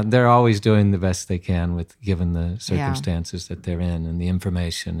 And they're always doing the best they can given the circumstances that they're in, and the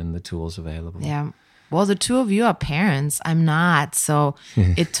information and the tools available. Yeah. Well, the two of you are parents. I'm not. So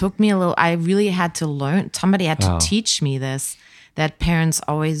it took me I really had to learn. Somebody had to teach me this, that parents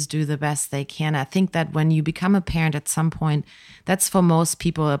always do the best they can. I think that when you become a parent at some point, that's for most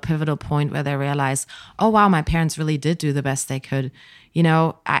people a pivotal point where they realize, oh, wow, my parents really did do the best they could.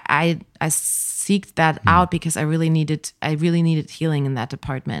 I seeked that out because I really needed healing in that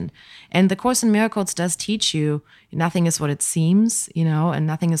department. And the Course in Miracles does teach you nothing is what it seems, and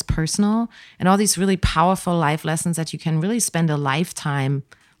nothing is personal, and all these really powerful life lessons that you can really spend a lifetime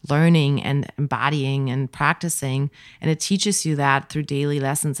learning and embodying and practicing. And it teaches you that through daily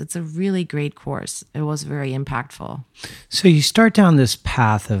lessons. It's a really great course. It was very impactful. So you start down this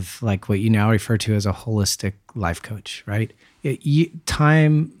path of like what you now refer to as a holistic life coach, right?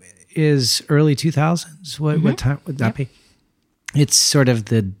 Time is early 2000s. What time would that be? It's sort of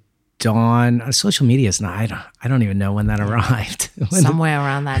the dawn. Social media is not. I don't even know when that arrived. Somewhere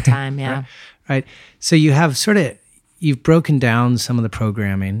around that time, yeah. Right. So you have you've broken down some of the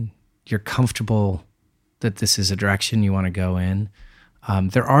programming. You're comfortable that this is a direction you want to go in.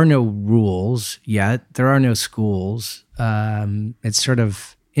 There are no rules yet. There are no schools. It's sort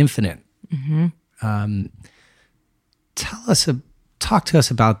of infinite. Talk to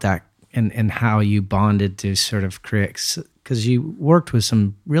us about that and how you bonded to sort of create, because you worked with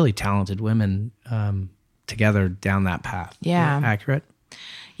some really talented women together down that path. Yeah. Accurate?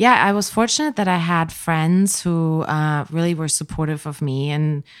 Yeah, I was fortunate that I had friends who really were supportive of me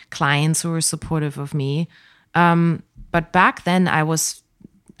and clients who were supportive of me. But back then I was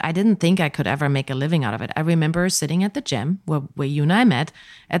I didn't think I could ever make a living out of it. I remember sitting at the gym where you and I met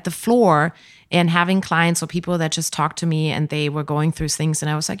at the floor and having clients or people that just talked to me and they were going through things. And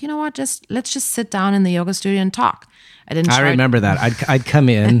I was like, you know what, let's just sit down in the yoga studio and talk. I remember that. I'd come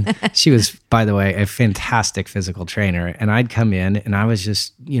in. She was, by the way, a fantastic physical trainer. And I'd come in and I was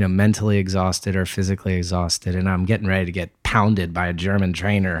just, mentally exhausted or physically exhausted. And I'm getting ready to get pounded by a German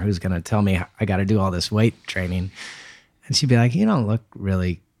trainer who's going to tell me I got to do all this weight training. And she'd be like, you don't look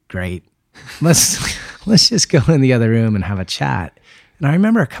really great. Let's just go in the other room and have a chat. And I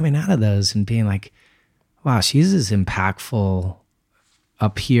remember coming out of those and being like, wow, she's as impactful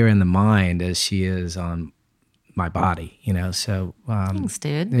up here in the mind as she is on my body, so thanks,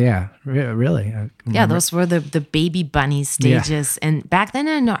 dude. Yeah, really. Yeah, those were the baby bunny stages. Yeah. And back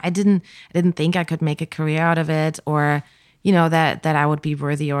then I didn't think I could make a career out of it, or that I would be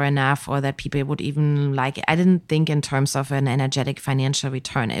worthy or enough, or that people would even like it. I didn't think in terms of an energetic financial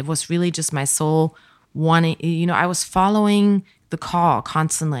return. It was really just my soul wanting, I was following the call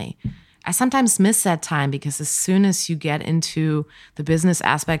constantly. I sometimes miss that time because as soon as you get into the business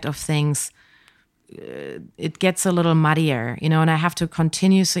aspect of things, it gets a little muddier, and I have to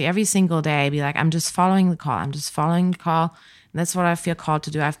continuously every single day be like, I'm just following the call. I'm just following the call. And that's what I feel called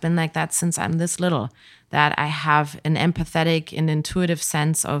to do. I've been like that since I'm this little, that I have an empathetic and intuitive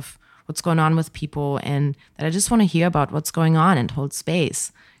sense of what's going on with people, and that I just want to hear about what's going on and hold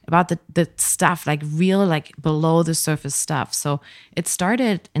space about the stuff, like real, like below the surface stuff. So it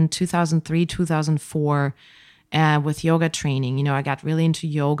started in 2003, 2004, with yoga training. I got really into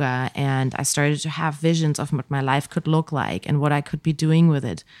yoga and I started to have visions of what my life could look like and what I could be doing with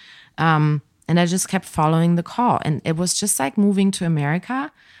it. And I just kept following the call. And it was just like moving to America.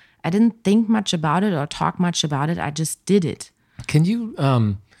 I didn't think much about it or talk much about it. I just did it. Can you,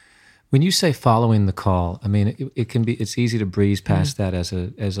 when you say following the call, I mean, it's easy to breeze past that as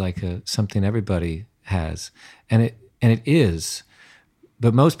something everybody has. And it is,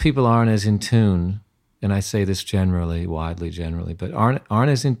 but most people aren't as in tune. And I say this widely generally, but aren't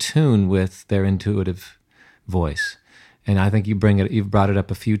as in tune with their intuitive voice. And I think you've brought it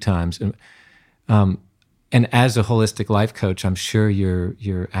up a few times. And as a holistic life coach, I'm sure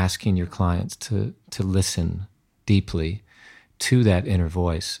you're asking your clients to listen deeply to that inner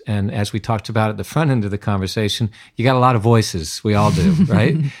voice. And as we talked about at the front end of the conversation, you got a lot of voices. We all do,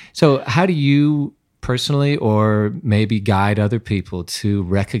 right? So how do you personally, or maybe guide other people to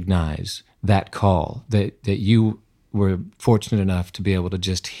recognize that call that you were fortunate enough to be able to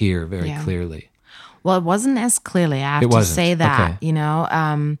just hear very clearly? Well, it wasn't as clearly. I have to say that,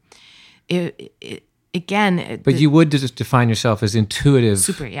 okay. But you would just define yourself as intuitive.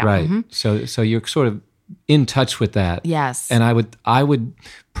 Super, yeah. Right. Mm-hmm. So you're sort of in touch with that. Yes. And I would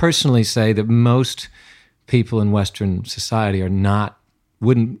personally say that most people in Western society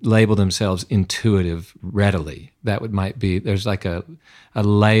wouldn't label themselves intuitive readily. Might be, there's like a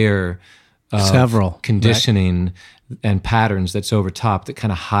layer of several conditioning and patterns that's over top that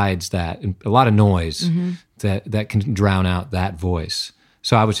kind of hides that, and a lot of noise that can drown out that voice.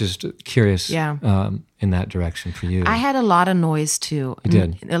 So I was just curious in that direction for you. I had a lot of noise too. You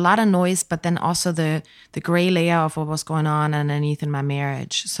did. A lot of noise, but then also the gray layer of what was going on underneath in my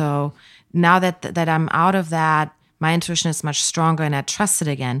marriage. So now that I'm out of that, my intuition is much stronger and I trust it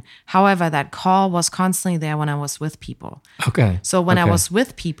again. However, that call was constantly there when I was with people. Okay. So when I was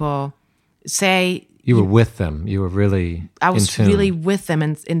with people, say... You were with them. You were really I was in tune. really with them.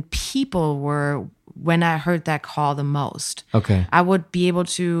 And people were, when I heard that call the most. Okay. I would be able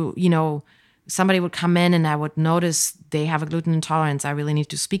to, somebody would come in and I would notice they have a gluten intolerance. I really need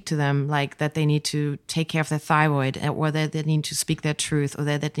to speak to them, like that they need to take care of their thyroid, or that they need to speak their truth, or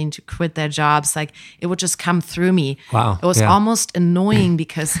that they need to quit their jobs. Like it would just come through me. Wow. It was almost annoying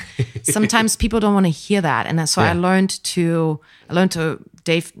because sometimes people don't want to hear that. And so I learned to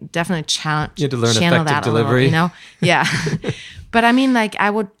definitely channel that delivery. a little, Yeah. But I mean, like I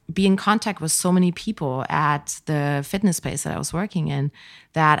would be in contact with so many people at the fitness space that I was working in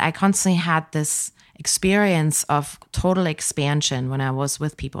that I constantly had this experience of total expansion when I was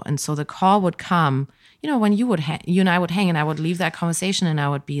with people. And so the call would come, when you and I would hang, and I would leave that conversation and I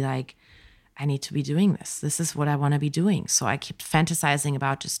would be like, I need to be doing this. This is what I want to be doing. So I kept fantasizing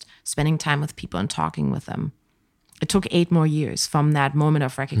about just spending time with people and talking with them. It took 8 more years from that moment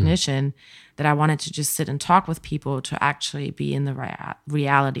of recognition that I wanted to just sit and talk with people to actually be in the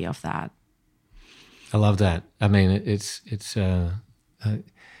reality of that. I love that. I mean, it's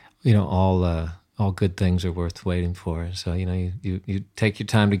all good things are worth waiting for. So, you take your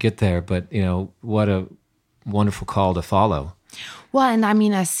time to get there, but, what a wonderful call to follow. Well, and I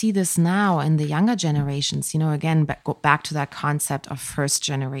mean, I see this now in the younger generations, again, go back to that concept of first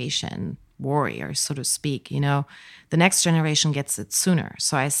generation warriors, so to speak. The next generation gets it sooner.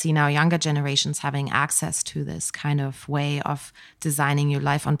 So I see now younger generations having access to this kind of way of designing your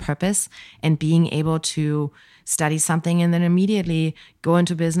life on purpose and being able to study something and then immediately go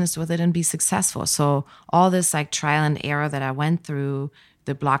into business with it and be successful. So all this like trial and error that I went through,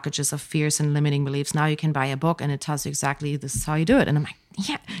 the blockages of fears and limiting beliefs, now you can buy a book and it tells you exactly this is how you do it. And I'm like,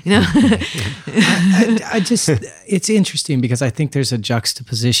 yeah, it's interesting because I think there's a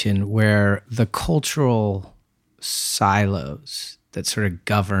juxtaposition where the cultural silos that sort of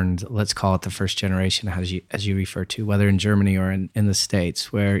governed, let's call it the first generation, as you refer to, whether in Germany or in the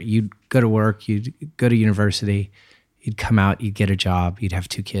States, where you'd go to work, you'd go to university, you'd come out, you'd get a job, you'd have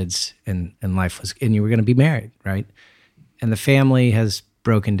 2 kids, and you were going to be married, right? And the family has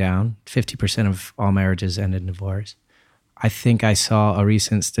broken down. 50% of all marriages end in divorce. I think I saw a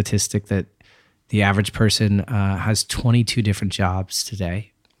recent statistic that the average person has 22 different jobs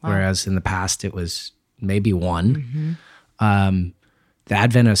today, whereas in the past it was maybe 1. Mm-hmm. The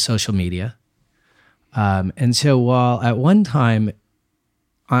advent of social media. And so while at one time,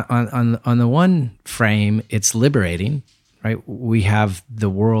 on the one frame, it's liberating, right? We have the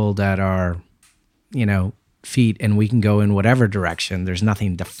world at our, feet and we can go in whatever direction. There's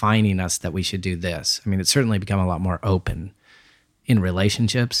nothing defining us that we should do this. I mean, it's certainly become a lot more open in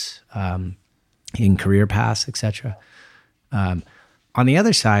relationships, in career paths, etc. On the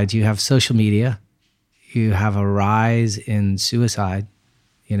other side, you have social media. You have a rise in suicide.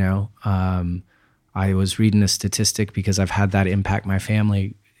 I was reading a statistic because I've had that impact my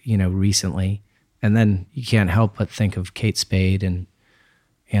family, recently. And then you can't help but think of Kate Spade and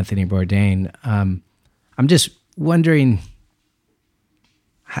Anthony Bourdain. I'm just wondering,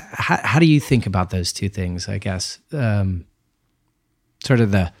 how do you think about those two things, I guess? Sort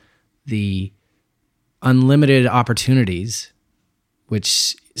of the unlimited opportunities,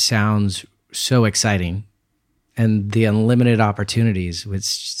 which sounds so exciting, and the unlimited opportunities, which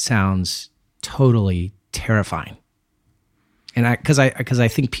sounds totally terrifying. And because I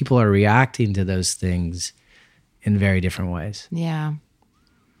think people are reacting to those things in very different ways. Yeah.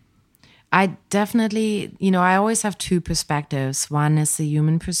 I definitely, I always have 2 perspectives. One is the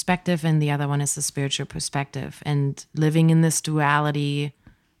human perspective and the other one is the spiritual perspective. And living in this duality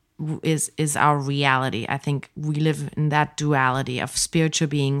is our reality. I think we live in that duality of spiritual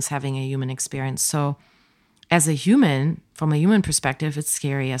beings having a human experience. So as a human, from a human perspective, it's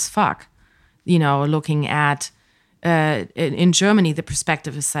scary as fuck. Looking at, in Germany, the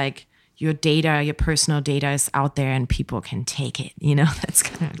perspective is like, your data, your personal data is out there and people can take it. That's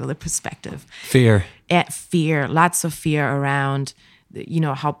kind of the perspective. Fear, lots of fear around,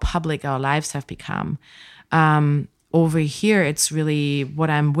 how public our lives have become. Over here, it's really what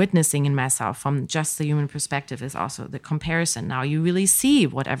I'm witnessing in myself from just the human perspective is also the comparison. Now you really see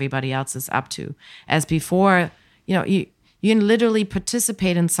what everybody else is up to. As before, you can literally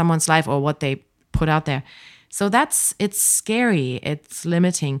participate in someone's life or what they put out there. So it's scary, it's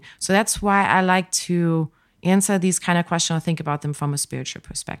limiting. So that's why I like to answer these kind of questions or think about them from a spiritual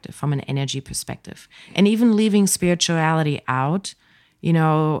perspective, from an energy perspective. And even leaving spirituality out,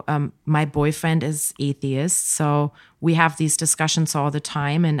 my boyfriend is atheist, so we have these discussions all the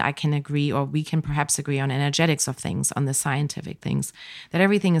time, and I can agree, or we can perhaps agree on energetics of things, on the scientific things, that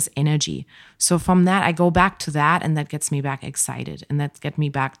everything is energy. So from that, I go back to that, and that gets me back excited, and that gets me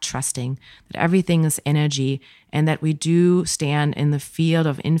back trusting that everything is energy, and that we do stand in the field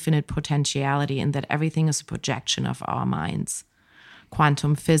of infinite potentiality, and that everything is a projection of our minds.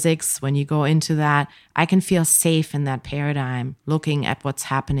 Quantum physics, when you go into that, I can feel safe in that paradigm, looking at what's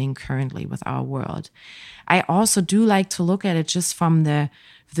happening currently with our world. I also do like to look at it just from the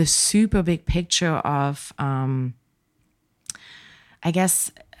super big picture of,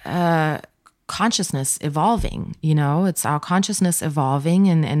 consciousness evolving. It's our consciousness evolving,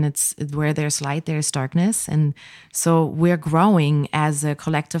 and it's where there's light, there's darkness. And so we're growing as a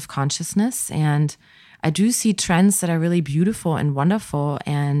collective consciousness, and I do see trends that are really beautiful and wonderful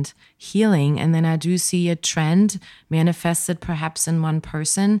and healing. And then I do see a trend manifested perhaps in one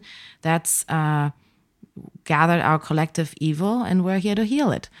person that's gathered our collective evil, and we're here to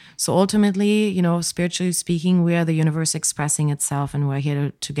heal it. So ultimately, spiritually speaking, we are the universe expressing itself, and we're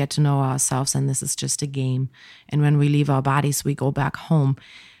here to get to know ourselves. And this is just a game. And when we leave our bodies, we go back home.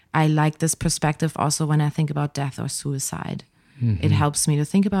 I like this perspective also when I think about death or suicide. Mm-hmm. It helps me to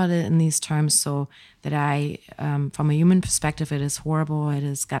think about it in these terms so that from a human perspective, it is horrible, it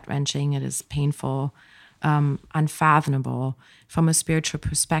is gut-wrenching, it is painful, unfathomable. From a spiritual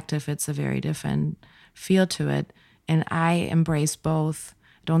perspective, it's a very different feel to it. And I embrace both.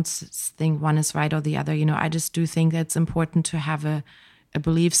 Don't think one is right or the other. I just do think that it's important to have a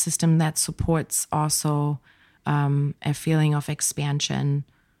belief system that supports also a feeling of expansion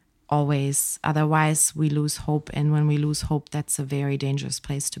always. Otherwise, we lose hope. And when we lose hope, that's a very dangerous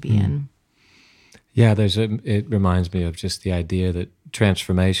place to be in. Yeah, it reminds me of just the idea that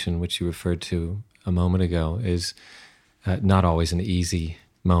transformation, which you referred to a moment ago, is not always an easy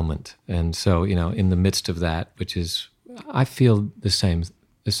moment. And so, in the midst of that, which is, I feel the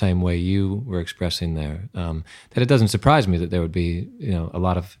same way you were expressing there, that it doesn't surprise me that there would be, a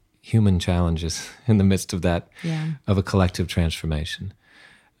lot of human challenges in the midst of that, of a collective transformation.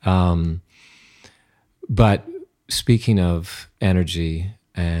 But speaking of energy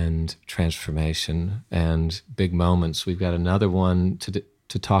and transformation and big moments, we've got another one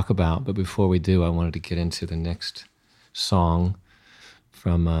to talk about. But before we do, I wanted to get into the next song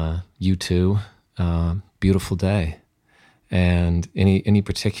from U2, "Beautiful Day." And any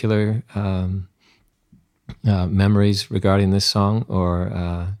particular memories regarding this song,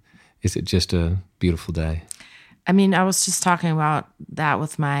 or is it just a beautiful day? I mean, I was just talking about that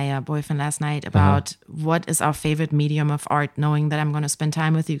with my boyfriend last night about what is our favorite medium of art, knowing that I'm going to spend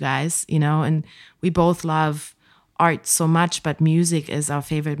time with you guys, and we both love art so much, but music is our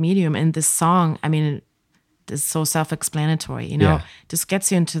favorite medium. And this song, I mean, it's so self-explanatory, just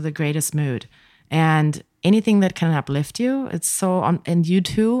gets you into the greatest mood. And anything that can uplift you, it's so and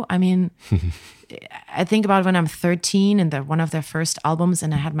U2, I mean, I think about when I'm 13 and one of their first albums,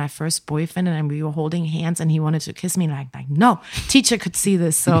 and I had my first boyfriend, and we were holding hands, and he wanted to kiss me, like no, teacher could see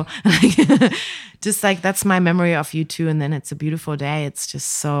this. So just like, that's my memory of U2. And then It's a Beautiful Day. It's just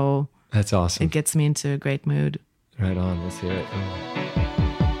so, that's awesome. It gets me into a great mood. Right on, let's hear it.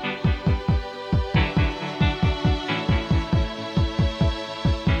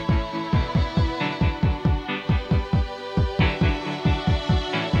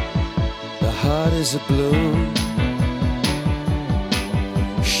 Heart is a balloon,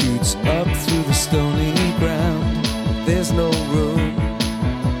 shoots up through the stony ground. There's no room,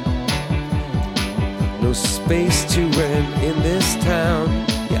 no space to rent in this town.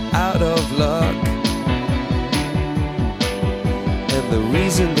 You're out of luck, and the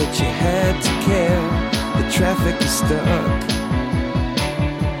reason that you had to care, the traffic is stuck,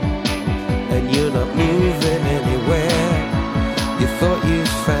 and you're not moving anywhere. You thought you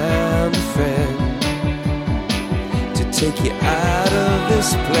found a friend to take you out of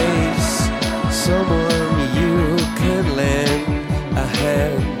this place, someone you can lend a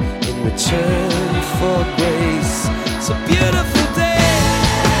hand in return for grace. It's a beautiful day.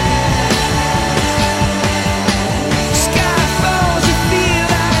 Sky falls, you feel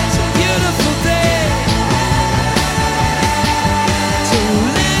like it's a beautiful day. Don't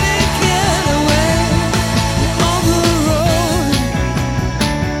let it get away on the road.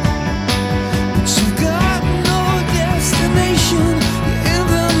 You've got no destination, you're in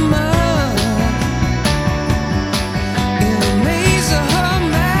the mud, in a maze of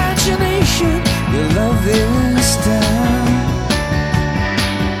imagination. Your love is down,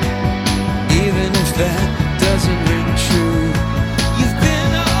 even if that doesn't ring true. You've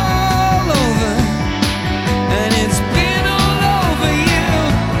been all over, and it's been all over you.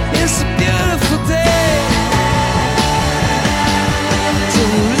 It's a beautiful day.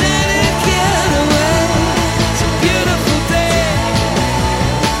 Don't let it get away. It's a beautiful day.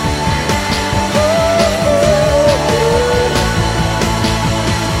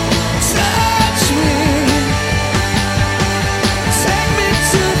 Touch me, take me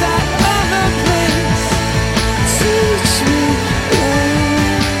to that other place. Teach me,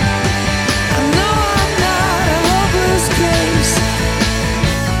 I know I'm not a hopeless case.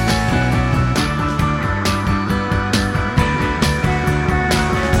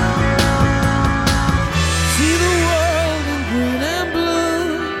 See the world in green and blue.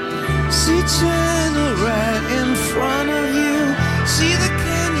 See China right in front of you. See the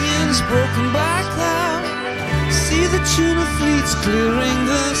canyons broken by cloud. See the tuna fleets clearing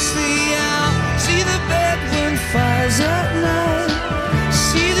the sea out. See the bedroom fires at night.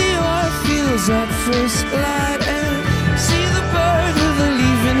 See the oil fields at first light. And see the bird with a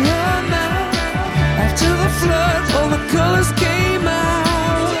leaf in her mouth. After the flood, all the colors came out.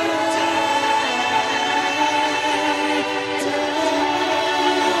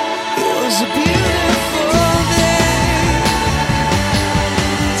 It was a beautiful day.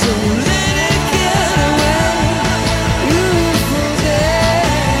 Don't let it get away. Beautiful day.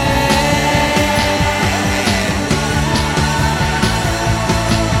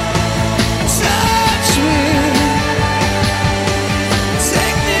 Touch me,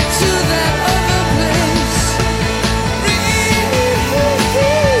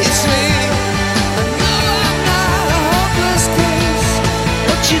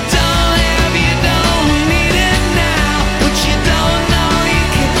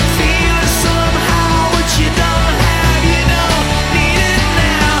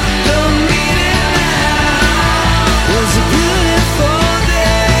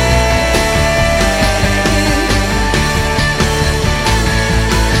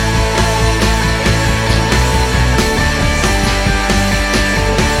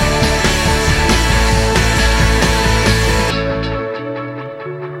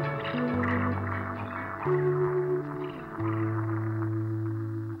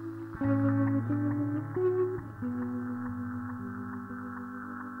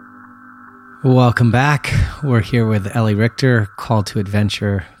 Welcome back. We're here with Ellie Richter, Call to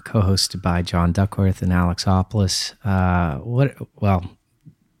Adventure, co-hosted by John Duckworth and Alex Opolis.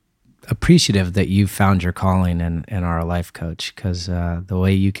 Appreciative that you found your calling and are a life coach, because the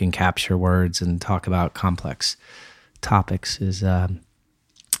way you can capture words and talk about complex topics is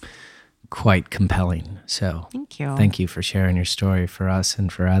quite compelling. So thank you for sharing your story for us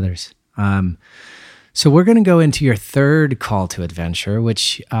and for others. So we're going to go into your third call to adventure,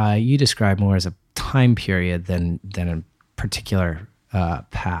 which you describe more as a time period than a particular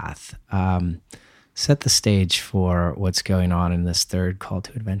path. Set the stage for what's going on in this third call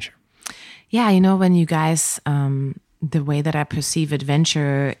to adventure. Yeah, when you guys, the way that I perceive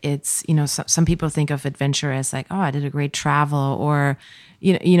adventure, it's, some people think of adventure as like, oh, I did a great travel, or,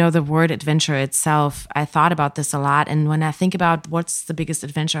 the word adventure itself. I thought about this a lot. And when I think about what's the biggest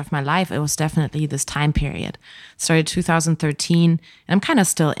adventure of my life, it was definitely this time period. Started 2013, and I'm kind of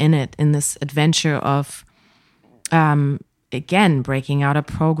still in this adventure of, again, breaking out of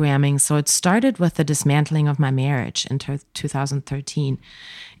programming. So it started with the dismantling of my marriage in 2013.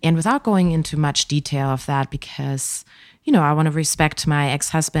 And without going into much detail of that, because, I want to respect my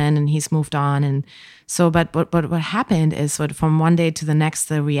ex-husband and he's moved on. And so, but what happened is from one day to the next,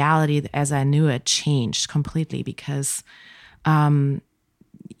 the reality as I knew it changed completely, because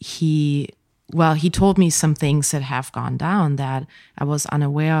he told me some things that have gone down that I was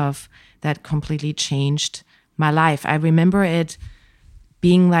unaware of, that completely changed my life. I remember it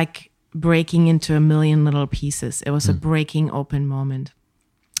being like breaking into a million little pieces. It was a breaking open moment.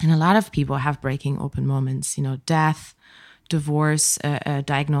 And a lot of people have breaking open moments, death, divorce, a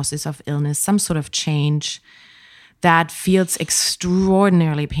diagnosis of illness, some sort of change that feels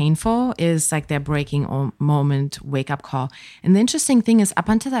extraordinarily painful is like their breaking moment, wake-up call. And the interesting thing is, up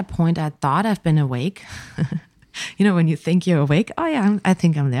until that point, I thought I've been awake. When you think you're awake, oh yeah, I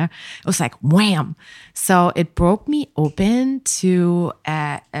think I'm there. It was like wham. So it broke me open to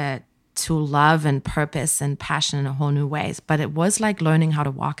love and purpose and passion in a whole new ways. But it was like learning how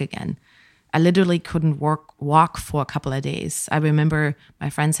to walk again. I literally couldn't walk for a couple of days. I remember my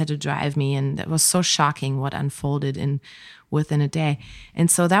friends had to drive me, and it was so shocking what unfolded within a day.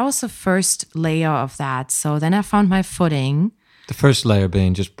 And so that was the first layer of that. So then I found my footing. The first layer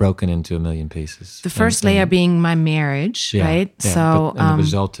being just broken into a million pieces. The first layer being my marriage, right? Yeah, so and the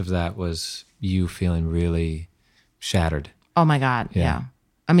result of that was you feeling really shattered. Oh my God, yeah.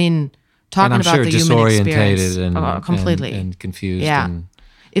 I mean, talking about sure the human experience, and completely and confused. Yeah. And,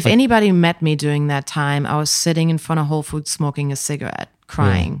 if anybody met me during that time, I was sitting in front of Whole Foods smoking a cigarette,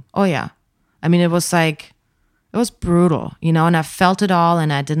 crying. Yeah. Oh yeah, I mean, it was brutal, and I felt it all,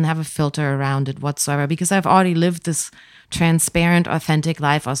 and I didn't have a filter around it whatsoever, because I've already lived this transparent, authentic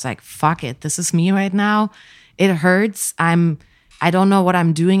life. I was like, fuck it, this is me right now. It hurts. I don't know what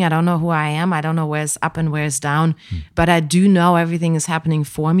I'm doing. I don't know who I am. I don't know where's up and where's down, but I do know everything is happening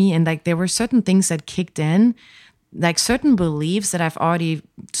for me. And like, there were certain things that kicked in, like certain beliefs that I've already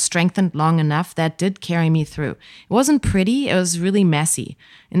strengthened long enough that did carry me through. It wasn't pretty. It was really messy.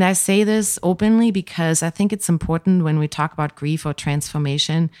 And I say this openly because I think it's important when we talk about grief or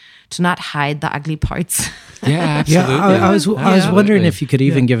transformation to not hide the ugly parts. Yeah, absolutely. Yeah, I was wondering if you could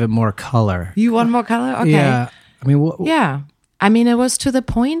even give it more color. You want more color? Okay. Yeah. I mean, yeah. I mean, it was to the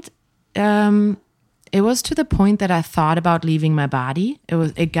point. It was to the point that I thought about leaving my body.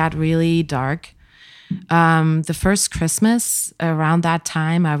 It got really dark. The first Christmas around that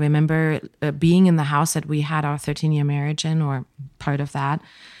time, I remember being in the house that we had our 13-year marriage in, or part of that,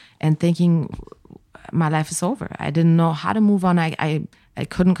 and thinking, my life is over. I didn't know how to move on. I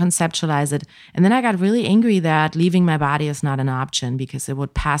couldn't conceptualize it. And then I got really angry that leaving my body is not an option, because it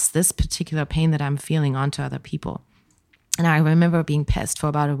would pass this particular pain that I'm feeling onto other people. And I remember being pissed for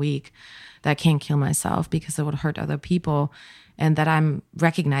about a week that I can't kill myself because it would hurt other people. And that I'm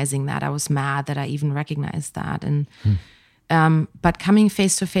recognizing that. I was mad that I even recognized that. And but coming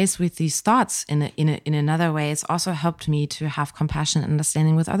face to face with these thoughts in another way, it's also helped me to have compassion and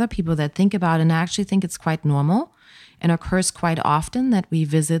understanding with other people that think about it. And I actually think it's quite normal and occurs quite often that we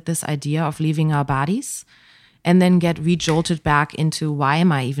visit this idea of leaving our bodies and then get re-jolted back into, why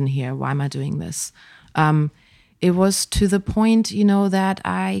am I even here? Why am I doing this? It was to the point, that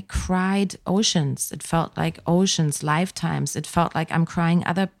I cried oceans. It felt like oceans, lifetimes. It felt like I'm crying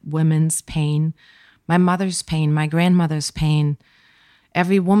other women's pain, my mother's pain, my grandmother's pain.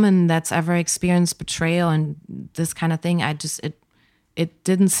 Every woman that's ever experienced betrayal and this kind of thing, it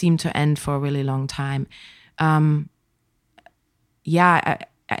didn't seem to end for a really long time.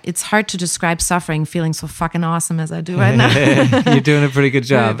 It's hard to describe suffering, feeling so fucking awesome as I do right now. You're doing a pretty good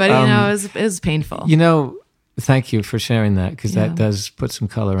job. But, it was painful. Thank you for sharing that, because Yeah. that does put some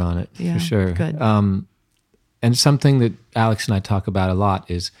color on it, Yeah, for sure. good. And something that Alex and I talk about a lot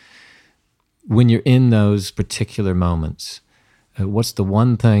is when you're in those particular moments, what's the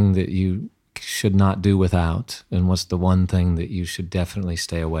one thing that you should not do without, and what's the one thing that you should definitely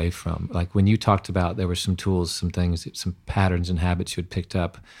stay away from? Like when you talked about there were some tools, some things, some patterns and habits you had picked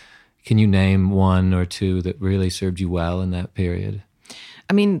up. Can you name one or two that really served you well in that period?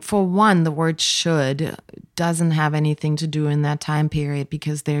 I mean, for one, the word should doesn't have anything to do in that time period,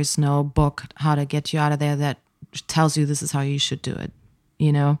 because there's no book how to get you out of there that tells you this is how you should do it.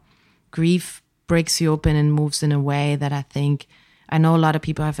 You know, grief breaks you open and moves in a way that I know a lot of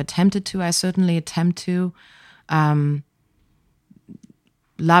people have attempted to. I certainly attempt to.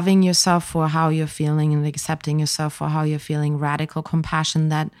 Loving yourself for how you're feeling and accepting yourself for how you're feeling, radical compassion,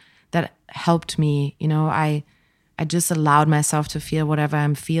 that helped me. You know, I just allowed myself to feel whatever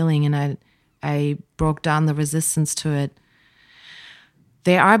I'm feeling, and I broke down the resistance to it.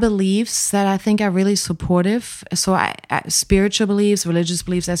 There are beliefs that I think are really supportive. So I spiritual beliefs, religious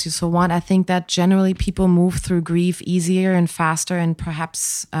beliefs, as you so want. I think that generally people move through grief easier and faster, and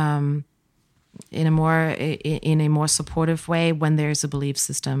perhaps in a more supportive way when there's a belief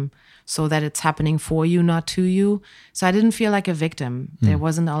system, so that it's happening for you, not to you. So I didn't feel like a victim. There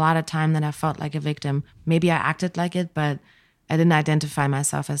wasn't a lot of time that I felt like a victim. Maybe I acted like it, but I didn't identify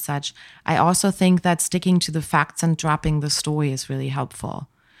myself as such. I also think that sticking to the facts and dropping the story is really helpful.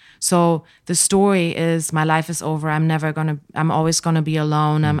 So the story is, my life is over. I'm always gonna be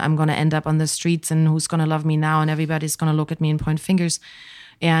alone. I'm gonna end up on the streets, and who's gonna love me now? And everybody's gonna look at me and point fingers.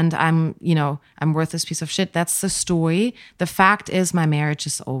 And I'm worth this piece of shit. That's the story. The fact is, my marriage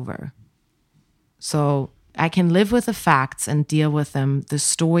is over. So I can live with the facts and deal with them. The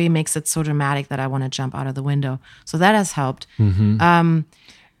story makes it so dramatic that I want to jump out of the window. So that has helped.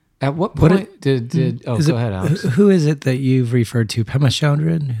 At what point did go ahead, Alex. Who is it that you've referred to? Pema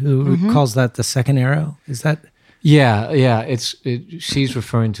Chodron, who calls that the second arrow? Is that? Yeah. She's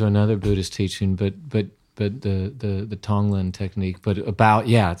referring to another Buddhist teaching, but the Tonglen technique, but about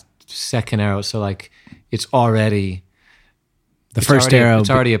second arrow. So like it's already arrow. It's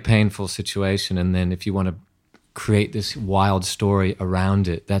already a painful situation, and then if you want to create this wild story around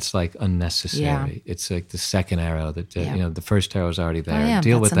it, that's like unnecessary. Yeah. It's like the second arrow that the first arrow is already there. Oh, yeah,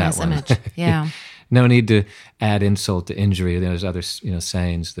 Deal with that's that a one. nice image. Yeah. No need to add insult to injury. There's other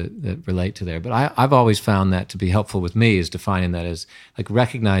sayings that relate to there. But I've always found that to be helpful with me, is defining that as like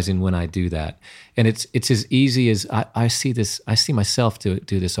recognizing when I do that. And it's as easy as I see this. I see myself do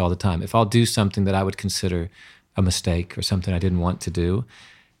this all the time. If I'll do something that I would consider a mistake or something I didn't want to do,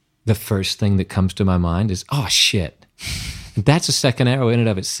 the first thing that comes to my mind is, oh shit. And that's a second arrow in and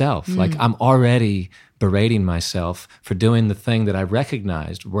of itself. Like I'm already berating myself for doing the thing that I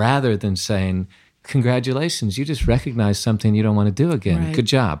recognized, rather than saying, congratulations, you just recognized something you don't want to do again. Right. Good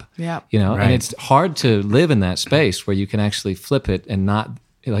job. Yeah. And it's hard to live in that space where you can actually flip it and not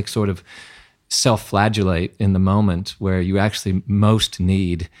like sort of self-flagellate in the moment where you actually most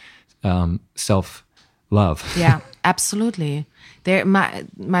need self-love. Yeah, absolutely. My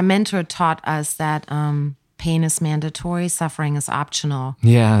mentor taught us that pain is mandatory, suffering is optional.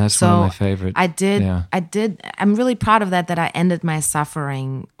 Yeah, that's one of my favorite. I did. I'm really proud of that I ended my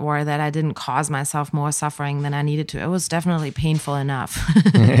suffering, or that I didn't cause myself more suffering than I needed to. It was definitely painful enough.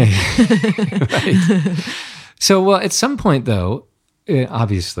 Right. So, well, at some point though,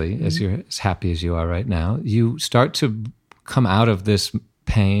 obviously, as you're as happy as you are right now, you start to come out of this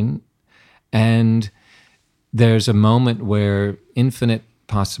pain, and there's a moment where infinite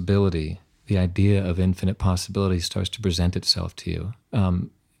possibility, the idea of infinite possibility, starts to present itself to you.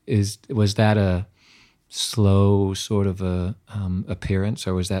 Was that a slow sort of a appearance,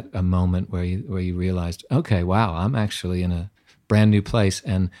 or was that a moment where you realized, okay, wow, I'm actually in a brand new place,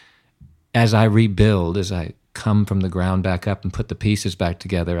 and as I rebuild, as I come from the ground back up and put the pieces back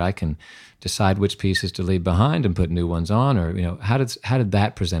together, I can decide which pieces to leave behind and put new ones on? Or how did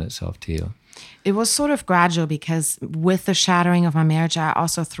that present itself to you? It was sort of gradual, because with the shattering of my marriage, I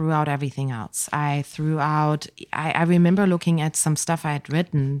also threw out everything else. I remember looking at some stuff I had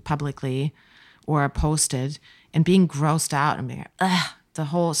written publicly or posted and being grossed out and being, the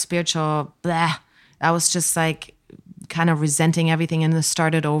whole spiritual, blah. I was just like kind of resenting everything, and it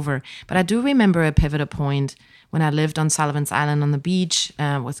started over. But I do remember a pivotal point when I lived on Sullivan's Island on the beach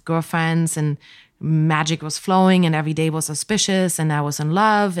with girlfriends, and magic was flowing, and every day was auspicious, and I was in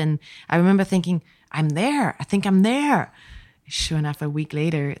love. And I remember thinking, I'm there. I think I'm there. sure enough, a week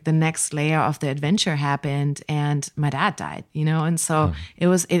later, the next layer of the adventure happened and my dad died, And so it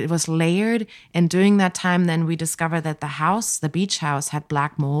was layered. And during that time, then we discovered that the beach house had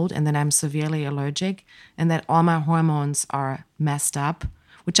black mold, and that I'm severely allergic, and that all my hormones are messed up,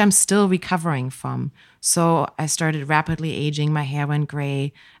 which I'm still recovering from. So I started rapidly aging. My hair went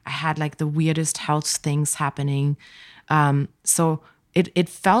gray. I had like the weirdest health things happening. So it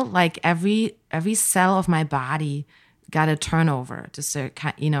felt like every cell of my body got a turnover, just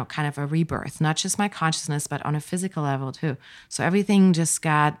kind of a rebirth, not just my consciousness, but on a physical level too. So everything just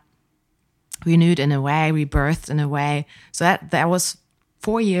got renewed in a way, rebirthed in a way. So that was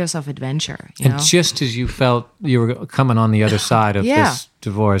 4 years of adventure. And just as you felt you were coming on the other side of this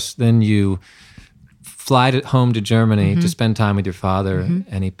divorce, then you fly home to Germany to spend time with your father,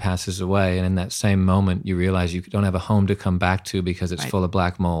 and he passes away. And in that same moment, you realize you don't have a home to come back to because it's full of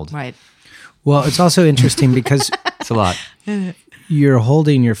black mold. Right. Well, it's also interesting because it's a lot. You're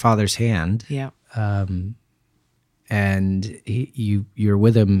holding your father's hand. Yeah. And you're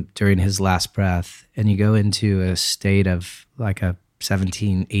with him during his last breath, and you go into a state of like a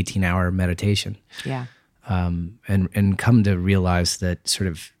 17, 18-hour meditation. Yeah. And come to realize that sort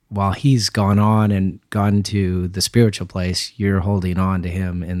of while he's gone on and gone to the spiritual place, you're holding on to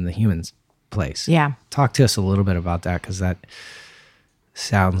him in the human place. Yeah. Talk to us a little bit about that, because that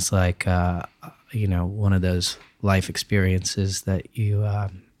sounds like one of those life experiences that you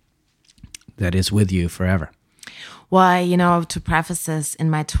that is with you forever. Well, to preface this, in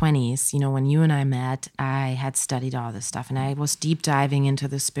my 20s, when you and I met, I had studied all this stuff and I was deep diving into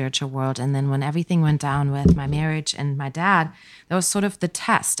the spiritual world. And then when everything went down with my marriage and my dad, that was sort of the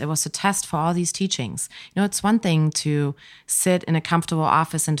test. It was a test for all these teachings. It's one thing to sit in a comfortable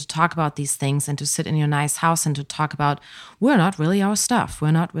office and to talk about these things, and to sit in your nice house and to talk about, we're not really our stuff.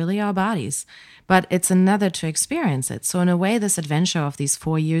 We're not really our bodies. But it's another to experience it. So in a way, this adventure of these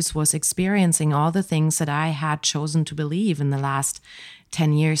 4 years was experiencing all the things that I had chosen to believe in the last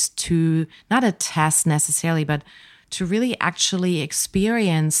 10 years, to not a test necessarily, but to really actually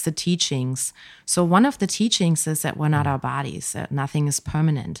experience the teachings. So one of the teachings is that we're not our bodies, that nothing is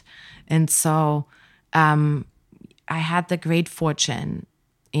permanent. And so I had the great fortune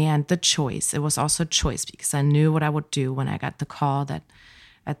and the choice. It was also a choice because I knew what I would do when I got the call that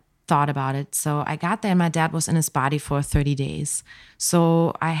thought about it. So I got there and my dad was in his body for 30 days.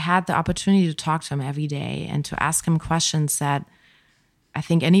 So I had the opportunity to talk to him every day and to ask him questions that I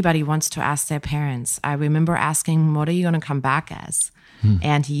think anybody wants to ask their parents. I remember asking him, what are you going to come back as?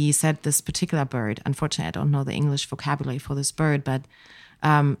 And he said this particular bird. Unfortunately, I don't know the English vocabulary for this bird, but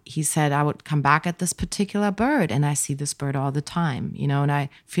he said, I would come back at this particular bird, and I see this bird all the time, and I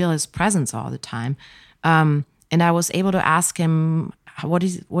feel his presence all the time. And I was able to ask him what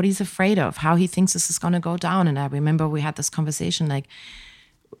he's afraid of, how he thinks this is going to go down. And I remember we had this conversation, like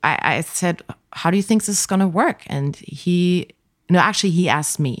I said, how do you think this is going to work? And he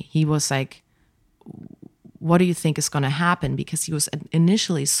asked me, he was like, what do you think is going to happen? Because he was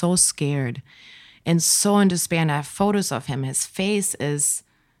initially so scared and so in despair. And I have photos of him. His face is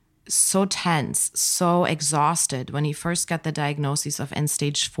so tense, so exhausted. When he first got the diagnosis of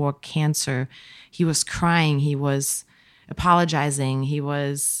end-stage 4 cancer, he was crying, he was apologizing, he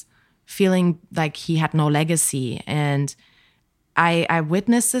was feeling like he had no legacy. And I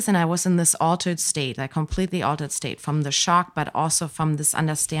witnessed this, and I was in this altered state, like completely altered state, from the shock, but also from this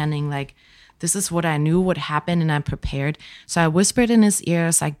understanding, like, this is what I knew would happen and I'm prepared. So I whispered in his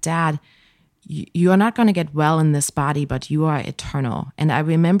ears, like, Dad, you are not going to get well in this body, but you are eternal. And I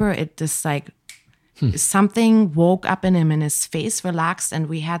remember it just like something woke up in him and his face relaxed. And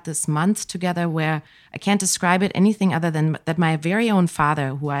we had this month together where I can't describe it anything other than that my very own father,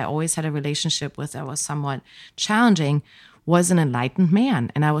 who I always had a relationship with that was somewhat challenging, was an enlightened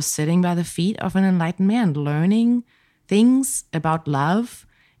man. And I was sitting by the feet of an enlightened man, learning things about love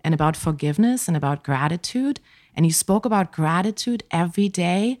and about forgiveness and about gratitude. And he spoke about gratitude every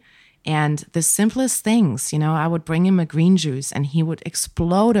day. And the simplest things, I would bring him a green juice and he would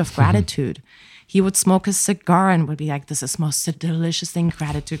explode of gratitude. He would smoke a cigar and would be like, this is the most delicious thing,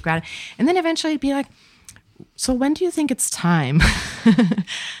 gratitude. And then eventually he'd be like, so when do you think it's time?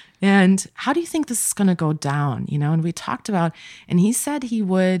 And how do you think this is going to go down? And we talked about, and he said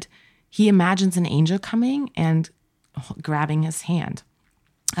he imagines an angel coming and grabbing his hand.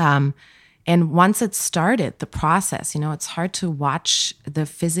 And once it started, the process, it's hard to watch the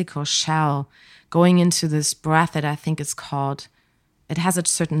physical shell going into this breath that I think is called, it has a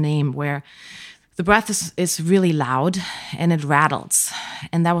certain name where the breath is really loud and it rattles.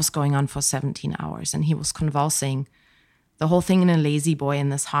 And that was going on for 17 hours. And he was convulsing the whole thing in a lazy boy in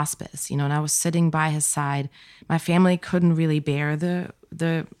this hospice, and I was sitting by his side. My family couldn't really bear the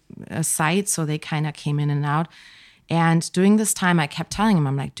sight, so they kind of came in and out. And during this time, I kept telling him,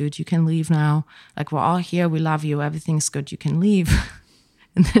 I'm like, dude, you can leave now. Like, we're all here. We love you. Everything's good. You can leave.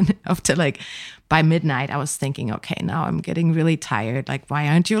 And then after by midnight, I was thinking, okay, now I'm getting really tired. Like, why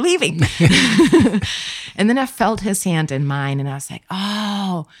aren't you leaving? And then I felt his hand in mine and I was like,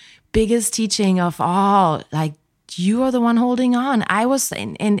 oh, biggest teaching of all. Like, you are the one holding on. I was,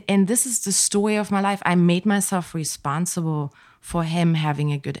 and this is the story of my life. I made myself responsible for him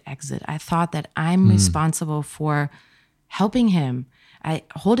having a good exit. I thought that I'm responsible for helping him.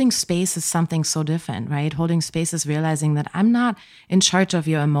 Holding space is something so different, right? Holding space is realizing that I'm not in charge of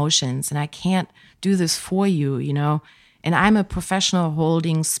your emotions and I can't do this for you, and I'm a professional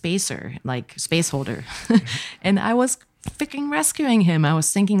holding spacer, like space holder. And I was freaking rescuing him. I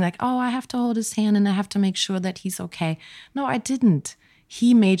was thinking like, oh, I have to hold his hand and I have to make sure that he's okay. No, I didn't.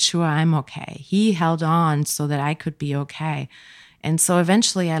 He made sure I'm okay. He held on so that I could be okay. And so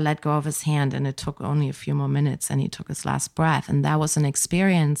eventually I let go of his hand and it took only a few more minutes and he took his last breath. And that was an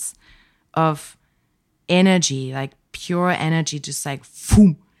experience of energy, like pure energy, just like,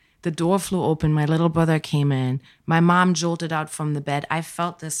 boom. The door flew open. My little brother came in. My mom jolted out from the bed. I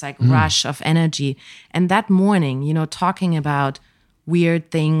felt this rush of energy. And that morning, talking about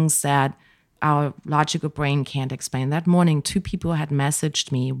weird things that our logical brain can't explain. That morning, 2 people had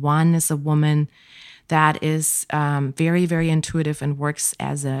messaged me. One is a woman that is very, very intuitive and works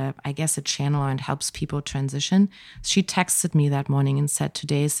as a channeler and helps people transition. She texted me that morning and said,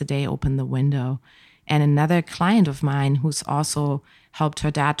 today is the day, open the window. And another client of mine who's also helped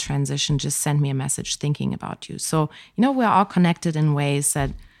her dad transition just sent me a message thinking about you. So, we're all connected in ways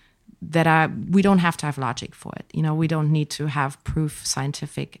that we don't have to have logic for it. We don't need to have proof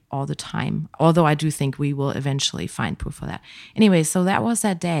scientific all the time. Although I do think we will eventually find proof for that. Anyway, so that was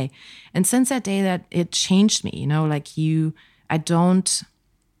that day. And since that day that it changed me, I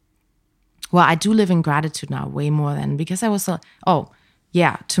do live in gratitude now way more than, because I was, to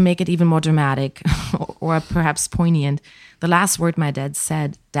make it even more dramatic or perhaps poignant, the last word my dad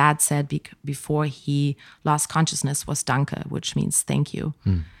said before he lost consciousness was danke, which means thank you.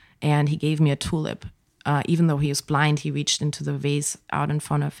 And he gave me a tulip. Even though he was blind, he reached into the vase out in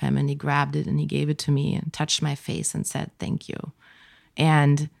front of him and he grabbed it and he gave it to me and touched my face and said, thank you.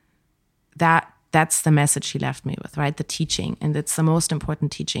 And that's the message he left me with, right? The teaching. And it's the most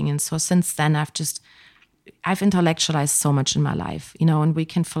important teaching. And so since then, I've intellectualized so much in my life, and we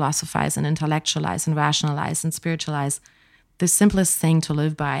can philosophize and intellectualize and rationalize and spiritualize. The simplest thing to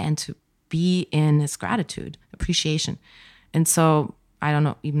live by and to be in is gratitude, appreciation. And so I don't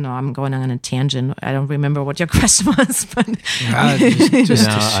know, even though I'm going on a tangent, I don't remember what your question was, but just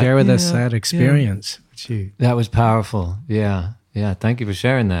to share with us that experience. Yeah. That was powerful. Yeah. Yeah. Thank you for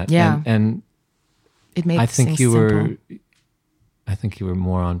sharing that. Yeah. And it made I think you simple. I think you were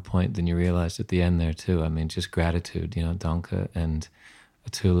more on point than you realized at the end there too. I mean, just gratitude, danke and a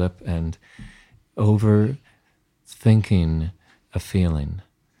tulip and overthinking a feeling.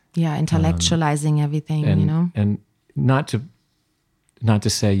 Yeah, intellectualizing everything, And not to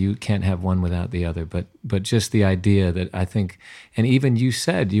say you can't have one without the other, but just the idea that I think, and even you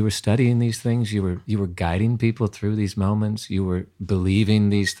said you were studying these things, you were guiding people through these moments, you were believing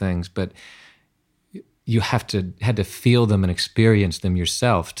these things, but you had to feel them and experience them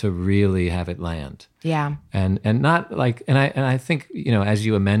yourself to really have it land. Yeah. And not like, and I think, as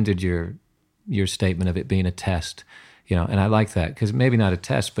you amended your statement of it being a test, and I like that, because maybe not a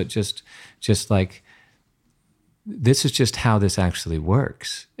test, but just like, this is just how this actually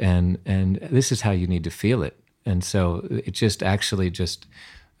works, and this is how you need to feel it. And so it just actually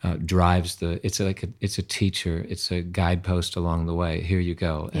drives it's a teacher, it's a guidepost along the way. Here you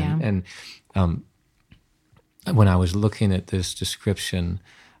go. And when I was looking at this description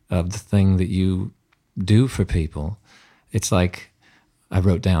of the thing that you do for people, it's like I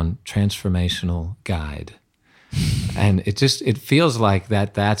wrote down transformational guide. And it feels like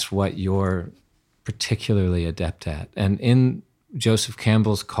that's what you're particularly adept at. And in Joseph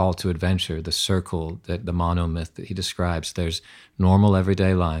Campbell's Call to Adventure, the circle, the monomyth that he describes, there's normal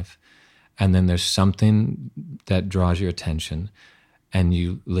everyday life, and then there's something that draws your attention, and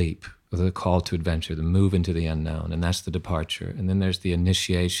you leap. The call to adventure, the move into the unknown, and that's the departure. And then there's the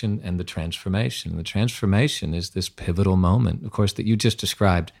initiation and the transformation. And the transformation is this pivotal moment, of course, that you just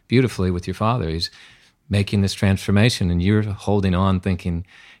described beautifully with your father. He's making this transformation, and you're holding on thinking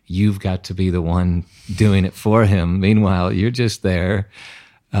you've got to be the one doing it for him. Meanwhile, you're just there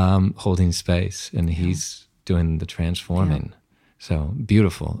holding space, and he's doing the transforming. So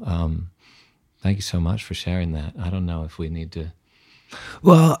beautiful. Thank you so much for sharing that. I don't know if we need to.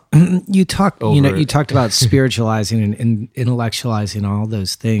 Well, you talked about spiritualizing and intellectualizing all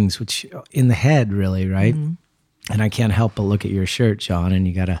those things, which in the head, really, right? Mm-hmm. And I can't help but look at your shirt, John, and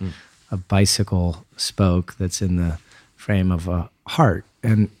you got a bicycle spoke that's in the frame of a heart,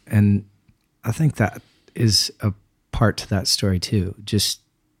 and I think that is a part to that story too. Just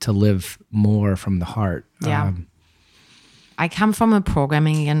to live more from the heart. Yeah. I come from a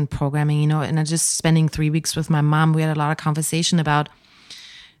programming, and I just spending 3 weeks with my mom. We had a lot of conversation about,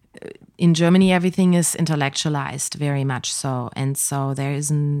 in Germany, everything is intellectualized very much so. And so there is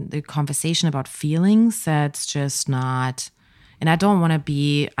the conversation about feelings that's just not, and I don't want to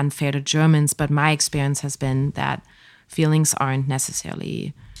be unfair to Germans, but my experience has been that feelings aren't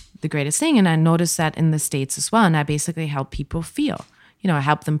necessarily the greatest thing. And I noticed that in the States as well. And I basically help people feel. I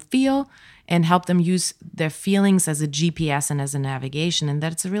help them feel and help them use their feelings as a GPS and as a navigation. And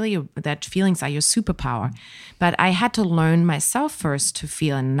that's that feelings are your superpower. But I had to learn myself first to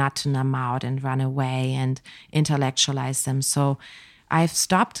feel and not to numb out and run away and intellectualize them. So I've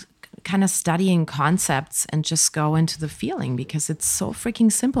stopped kind of studying concepts and just go into the feeling, because it's so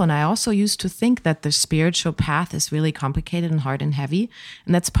freaking simple. And I also used to think that the spiritual path is really complicated and hard and heavy.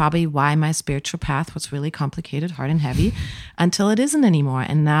 And that's probably why my spiritual path was really complicated, hard and heavy, until it isn't anymore.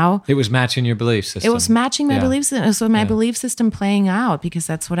 And now it was matching your belief system. It was matching my belief system. So my belief system playing out, because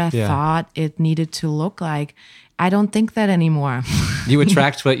that's what I thought it needed to look like. I don't think that anymore. You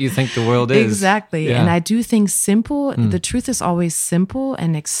attract what you think the world is. Exactly. Yeah. And I do think simple, the truth is always simple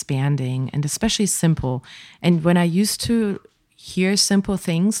and expanding, and especially simple. And when I used to hear simple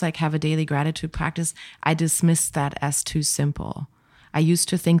things like have a daily gratitude practice, I dismissed that as too simple. I used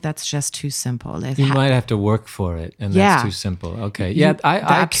to think that's just too simple. You might have to work for it, and that's too simple. Okay. Yeah,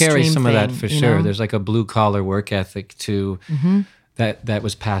 I carry some of that for sure. There's like a blue-collar work ethic too. Mm-hmm. That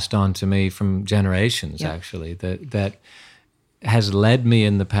was passed on to me from generations, actually, that has led me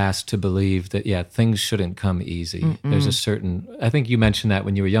in the past to believe that, things shouldn't come easy. Mm-mm. There's a certain, I think you mentioned that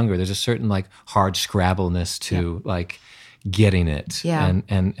when you were younger, there's a certain like hard scrabbleness to like getting it. Yeah.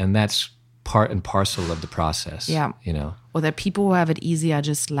 And that's part and parcel of the process. Yeah. Or that people who have it easy are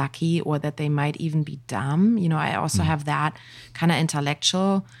just lucky, or that they might even be dumb. I also have that kind of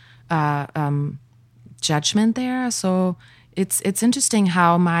intellectual judgment there. So it's interesting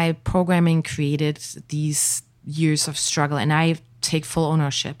how my programming created these years of struggle, and I take full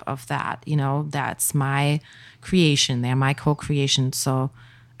ownership of that. That's my creation. They're my co-creation. So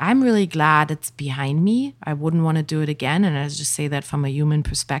I'm really glad it's behind me. I wouldn't want to do it again. And I just say that from a human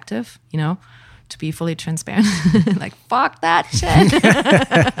perspective, to be fully transparent. Like, fuck that shit.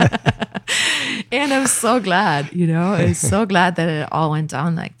 And I'm so glad, I'm so glad that it all went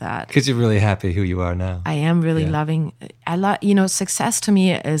down like that. Because you're really happy who you are now. I am really loving, success to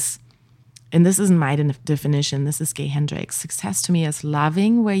me is, and this isn't my definition, this is Gay Hendricks. Success to me is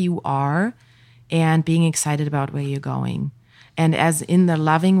loving where you are and being excited about where you're going. And as in the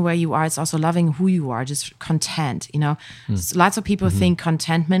loving where you are, it's also loving who you are, just content, So lots of people think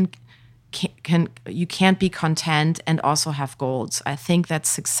contentment you can't be content and also have goals. I think that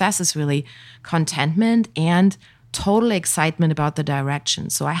success is really contentment and total excitement about the direction.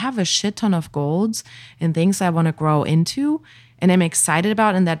 So I have a shit ton of goals and things I want to grow into, and I'm excited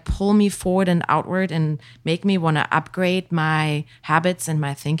about, and that pull me forward and outward and make me want to upgrade my habits and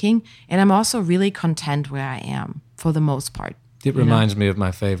my thinking. And I'm also really content where I am for the most part. It reminds me of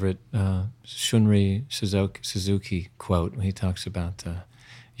my favorite Shunryu Suzuki quote when he talks about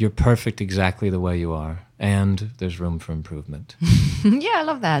you're perfect exactly the way you are, and there's room for improvement. Yeah, I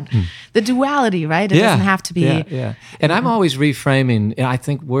love that. The duality, right? It doesn't have to be. Yeah. And I'm always reframing. I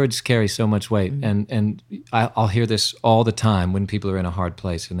think words carry so much weight, and I'll hear this all the time when people are in a hard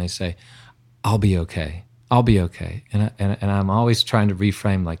place, and they say, "I'll be okay. I'll be okay." And I'm always trying to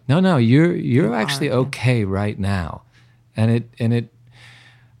reframe, like, no, you're actually okay right now, and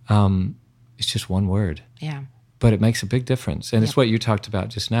it's just one word. Yeah. But it makes a big difference. And it's what you talked about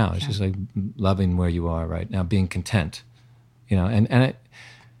just now. It's just like loving where you are right now, being content. And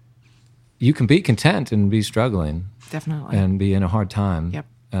you can be content and be struggling. Definitely. And be in a hard time. Yep.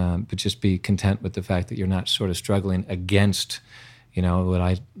 But just be content with the fact that you're not sort of struggling against, what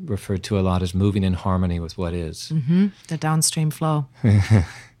I refer to a lot as moving in harmony with what is. Mm-hmm. The downstream flow.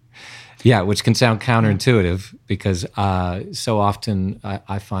 Yeah, which can sound counterintuitive because so often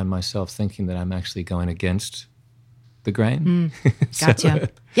I find myself thinking that I'm actually going against the grain. Gotcha.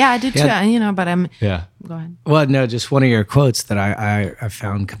 Yeah, I do too. But I'm. Yeah. Go ahead. Well, no, just one of your quotes that I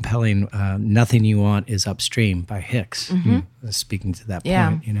found compelling. Nothing you want is upstream by Hicks. Mm-hmm. Speaking to that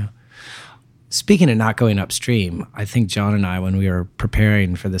point, Speaking of not going upstream, I think John and I, when we were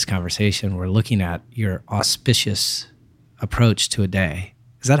preparing for this conversation, were looking at your auspicious approach to a day.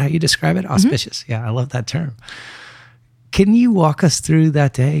 Is that how you describe it? Auspicious. Yeah, I love that term. Can you walk us through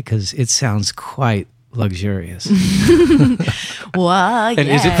that day? Because it sounds quite luxurious. Well, And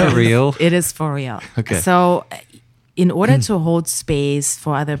is it for real? It is for real. Okay. So in order to hold space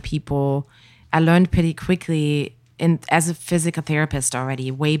for other people, I learned pretty quickly as a physical therapist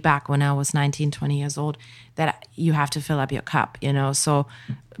already, way back when I was 19, 20 years old, that you have to fill up your cup, So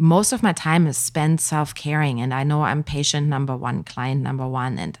most of my time is spent self-caring. And I know I'm patient number one, client number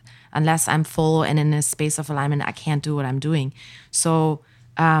one. And unless I'm full and in a space of alignment, I can't do what I'm doing. So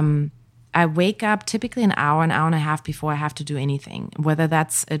I wake up typically an hour and a half before I have to do anything, whether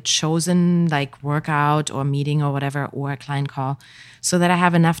that's a chosen workout or meeting or whatever, or a client call, so that I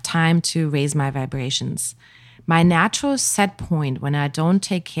have enough time to raise my vibrations. My natural set point when I don't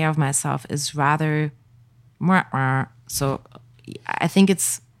take care of myself is rather, so I think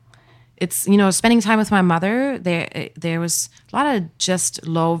it's spending time with my mother. There was a lot of just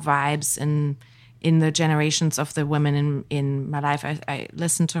low vibes in the generations of the women in my life. I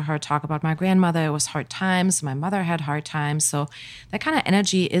listened to her talk about my grandmother. It was hard times. My mother had hard times. So that kind of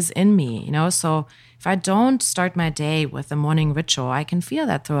energy is in me, So if I don't start my day with a morning ritual, I can feel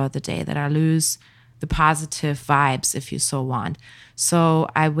that throughout the day, that I lose the positive vibes, if you so want. So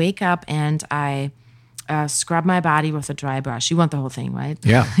I wake up and I scrub my body with a dry brush. You want the whole thing, right?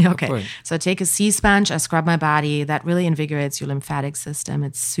 Yeah. Okay. So I take a sea sponge, I scrub my body. That really invigorates your lymphatic system.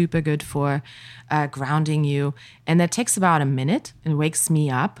 It's super good for grounding you. And that takes about a minute and wakes me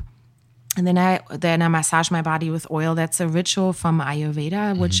up. And then I massage my body with oil. That's a ritual from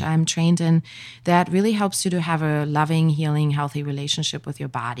Ayurveda, which I'm trained in, that really helps you to have a loving, healing, healthy relationship with your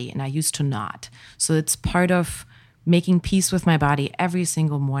body. And I used to not. So it's part of making peace with my body every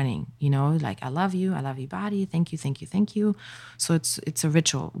single morning, I love you body, thank you, thank you, thank you. So it's a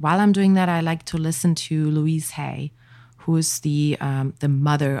ritual. While I'm doing that, I like to listen to Louise Hay, who is the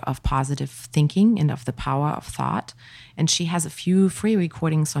mother of positive thinking and of the power of thought. And she has a few free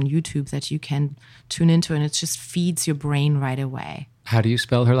recordings on YouTube that you can tune into, and it just feeds your brain right away. How do you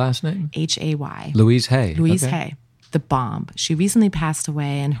spell her last name? Hay. Louise Hay. Louise Okay. Hay. The bomb. She recently passed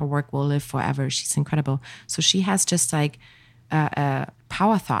away, and her work will live forever. She's incredible. So she has just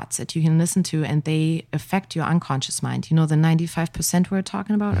power thoughts that you can listen to, and they affect your unconscious mind. The 95% we were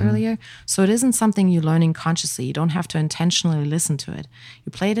talking about earlier. So it isn't something you're learning consciously. You don't have to intentionally listen to it.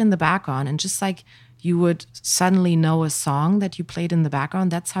 You play it in the background, and just like you would suddenly know a song that you played in the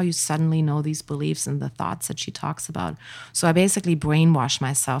background, that's how you suddenly know these beliefs and the thoughts that she talks about. So I basically brainwash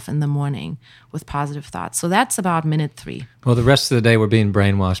myself in the morning with positive thoughts. So that's about minute 3. Well, the rest of the day we're being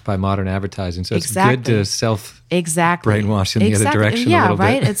brainwashed by modern advertising, so it's good to brainwash in the other direction a little bit.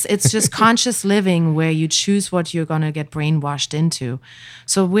 Yeah, right? It's just conscious living where you choose what you're going to get brainwashed into.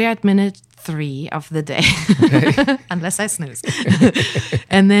 So we're at minute 3 of the day, unless I snooze.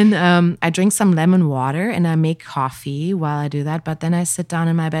 And then I drink some lemon water and I make coffee while I do that. But then I sit down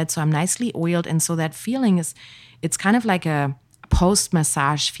in my bed, so I'm nicely oiled. And so that feeling it's kind of like a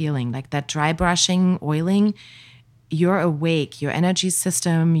post-massage feeling, like that dry brushing, oiling. You're awake, your energy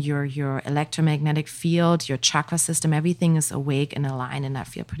system, your electromagnetic field, your chakra system, everything is awake and aligned, and I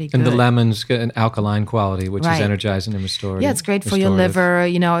feel pretty good. And the lemon's got an alkaline quality, which is energizing and restorative. Yeah, it's great for your liver.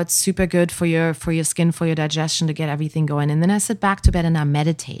 It's super good for your skin, for your digestion, to get everything going. And then I sit back to bed and I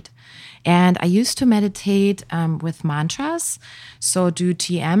meditate. And I used to meditate with mantras, so do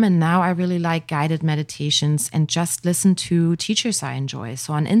TM, and now I really like guided meditations and just listen to teachers I enjoy.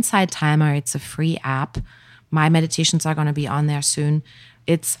 So on Insight Timer, it's a free app. My meditations are going to be on there soon.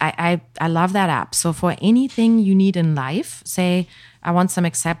 I love that app. So for anything you need in life, say I want some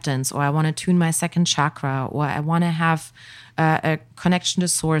acceptance, or I want to tune my second chakra, or I want to have a connection to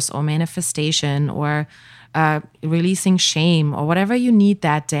source, or manifestation, or releasing shame, or whatever you need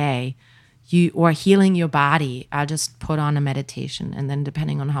that day, or healing your body, I'll just put on a meditation. And then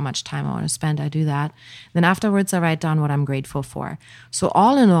depending on how much time I want to spend, I do that. Then afterwards, I write down what I'm grateful for. So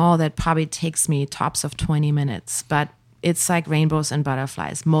all in all, that probably takes me tops of 20 minutes, but it's like rainbows and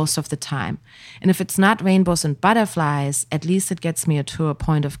butterflies most of the time. And if it's not rainbows and butterflies, at least it gets me to a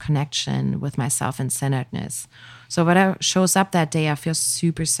point of connection with myself and centeredness. So whatever shows up that day, I feel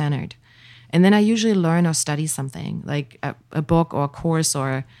super centered. And then I usually learn or study something, like a book or a course,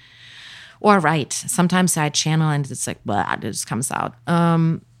 or write. Sometimes I channel and it's like, blah, it just comes out.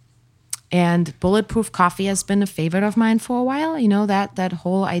 And Bulletproof Coffee has been a favorite of mine for a while. That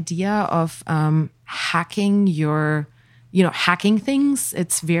whole idea of hacking things.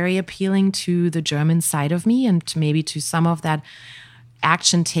 It's very appealing to the German side of me, and maybe to some of that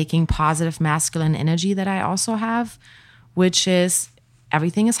action-taking, positive masculine energy that I also have, which is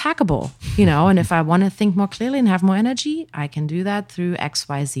everything is hackable, and if I want to think more clearly and have more energy, I can do that through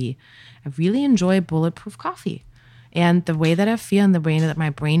XYZ. I really enjoy bulletproof coffee and the way that I feel and the way that my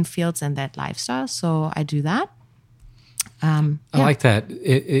brain feels and that lifestyle. So I do that. I like that.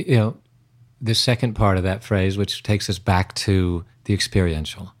 The second part of that phrase, which takes us back to the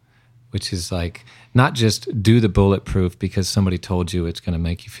experiential, which is like not just do the bulletproof because somebody told you it's going to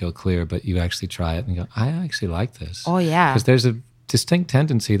make you feel clear, but you actually try it and go, I actually like this. Oh, yeah. Because there's a distinct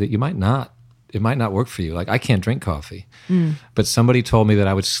tendency that it might not work for you. Like I can't drink coffee, but somebody told me that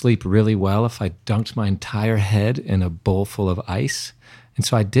I would sleep really well if I dunked my entire head in a bowl full of ice. And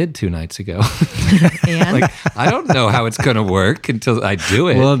so I did 2 nights ago. And? Like, I don't know how it's going to work until I do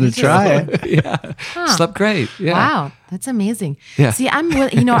it. Well, to try it. Yeah. Slept great. Yeah. Wow, that's amazing. Yeah. See,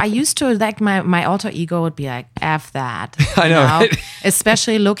 I used to, like, my alter ego would be like, F that. I know, right?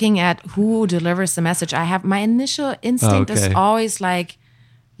 Especially looking at who delivers the message. I have my initial instinct is always like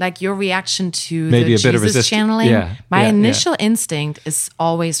your reaction to maybe the a bit of Jesus resistance. channeling. Yeah. My Yeah. initial instinct is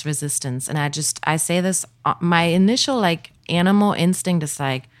always resistance. And I say this, my initial like animal instinct is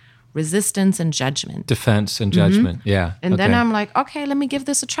like resistance and judgment. Defense and judgment. Yeah. And then I'm like, okay, let me give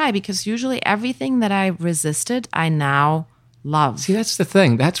this a try, because usually everything that I resisted, I now love. See, that's the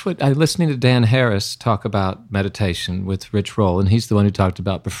thing. That's what I'm listening to Dan Harris talk about meditation with Rich Roll, and he's the one who talked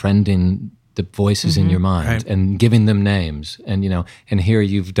about befriending the voices in your mind and giving them names. And, and here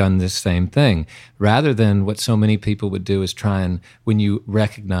you've done this same thing. Rather than what so many people would do is try and, when you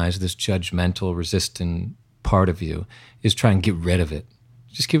recognize this judgmental, resistant part of you, is try and get rid of it.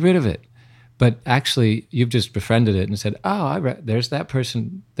 Just get rid of it. But actually, you've just befriended it and said, oh, there's that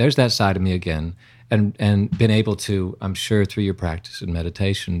person, there's that side of me again. And been able to, I'm sure through your practice in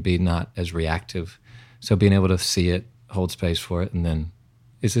meditation, be not as reactive. So being able to see it, hold space for it, and then,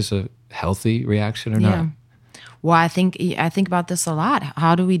 is this a healthy reaction or not? Well, I think about this a lot.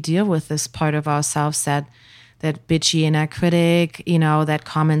 How do we deal with this part of ourselves that bitchy inner critic, that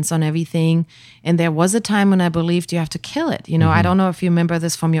comments on everything? And there was a time when I believed you have to kill it. I don't know if you remember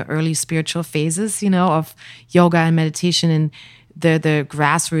this from your early spiritual phases, of yoga and meditation and the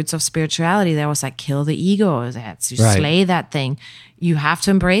grassroots of spirituality. There was like, kill the ego, slay that thing. You have to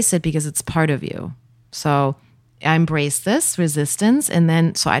embrace it because it's part of you. So I embraced this resistance, and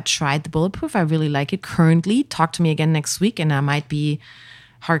then so I tried the bulletproof. I really like it currently. Talk to me again next week and I might be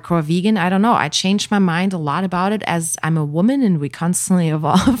hardcore vegan. I don't know. I changed my mind a lot about it as I'm a woman and we constantly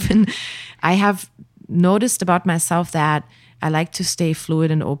evolve. And I have noticed about myself that I like to stay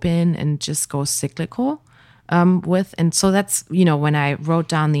fluid and open and just go cyclical and so that's, when I wrote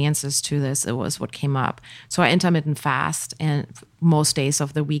down the answers to this, it was what came up. So I intermittent fast and most days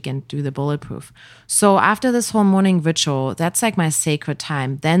of the week and do the bulletproof. So after this whole morning ritual, that's like my sacred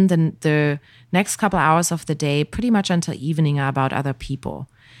time. Then the next couple hours of the day, pretty much until evening, are about other people.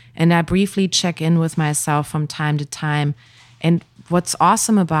 And I briefly check in with myself from time to time. And what's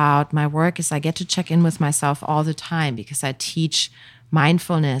awesome about my work is I get to check in with myself all the time because I teach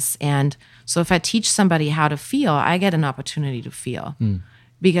mindfulness. And so if I teach somebody how to feel, I get an opportunity to feel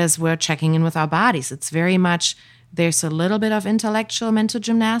because we're checking in with our bodies. It's very much, there's a little bit of intellectual mental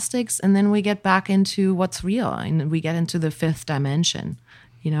gymnastics, and then we get back into what's real and we get into the 5th dimension,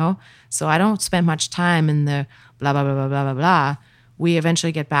 So I don't spend much time in the blah, blah, blah, blah, blah, blah, blah. We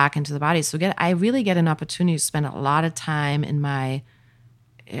eventually get back into the body. So I really get an opportunity to spend a lot of time in my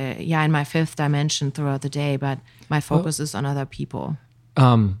 5th dimension throughout the day, but my focus is on other people.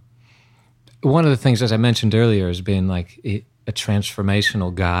 One of the things, as I mentioned earlier, is being like a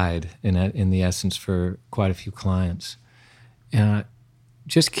transformational guide in the essence for quite a few clients.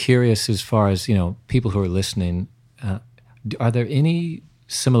 Just curious, as far as people who are listening, are there any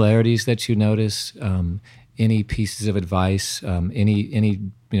similarities that you notice? Any pieces of advice?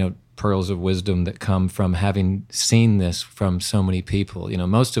 Any pearls of wisdom that come from having seen this from so many people?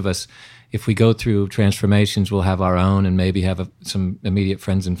 Most of us, if we go through transformations, we'll have our own and maybe have some immediate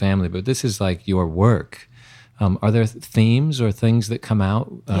friends and family, but this is like your work. Are there themes or things that come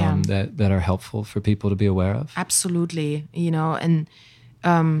out that are helpful for people to be aware of? Absolutely. And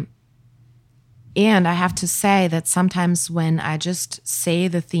I have to say that sometimes when I just say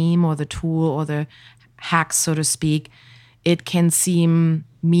the theme or the tool or the hack, so to speak, it can seem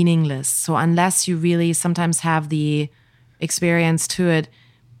meaningless. So unless you really sometimes have the experience to it,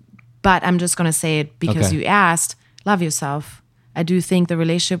 but I'm just going to say it because you asked, love yourself. I do think the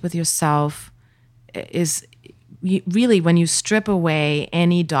relationship with yourself is really when you strip away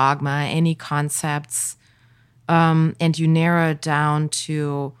any dogma, any concepts, and you narrow it down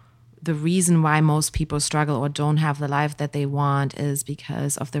to the reason why most people struggle or don't have the life that they want is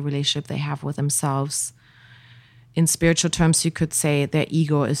because of the relationship they have with themselves. In spiritual terms, you could say their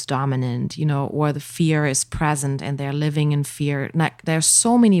ego is dominant, or the fear is present and they're living in fear. Like, there's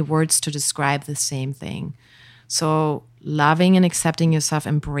so many words to describe the same thing. So loving and accepting yourself,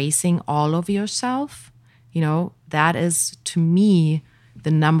 embracing all of yourself, that is, to me,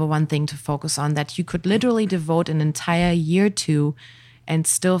 the number one thing to focus on, that you could literally devote an entire year to and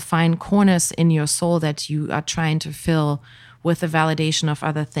still find corners in your soul that you are trying to fill with the validation of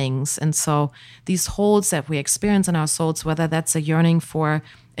other things. And so these holes that we experience in our souls, whether that's a yearning for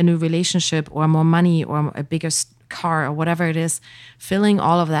a new relationship or more money or a bigger car or whatever it is, filling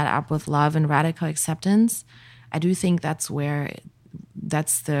all of that up with love and radical acceptance, I do think that's the it.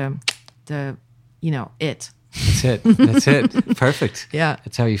 That's it. That's it. Perfect. Yeah.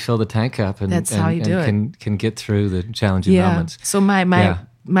 That's how you fill the tank up, and that's how you do it. Can get through the challenging moments. So my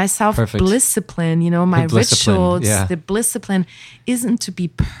self-bliss-discipline, my rituals, the bliss-discipline isn't to be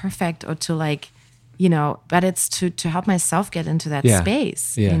perfect or to but it's to help myself get into that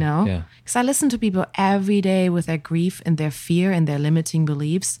space, Because I listen to people every day with their grief and their fear and their limiting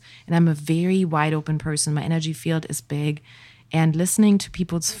beliefs. And I'm a very wide open person. My energy field is big. And listening to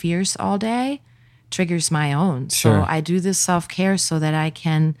people's fears all day triggers my own. Sure. So I do this self-care so that I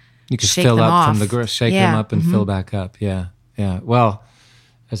can shake fill them up off. from the shake them up and fill back up. Yeah. Yeah. Well,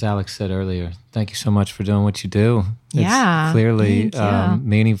 as Alex said earlier, thank you so much for doing what you do. It's clearly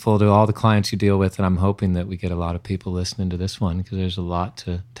meaningful to all the clients you deal with, and I'm hoping that we get a lot of people listening to this one because there's a lot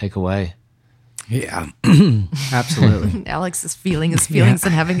to take away. Yeah, absolutely. Alex is feeling his feelings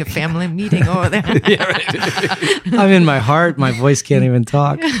and having a family meeting over there. I'm in my heart. My voice can't even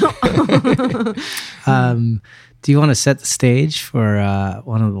talk. Do you want to set the stage for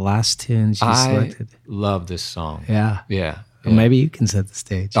one of the last tunes you selected? I love this song. Yeah. Yeah. Well, maybe you can set the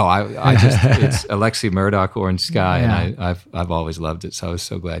stage. Oh, I just it's Alexi Murdoch, Orange Sky, and I've always loved it. So I was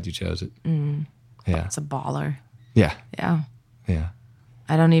so glad you chose it. Yeah, it's a baller. Yeah, yeah.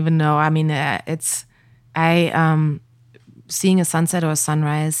 I don't even know. I mean, seeing a sunset or a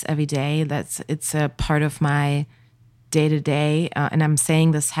sunrise every day. It's a part of my day to day, and I'm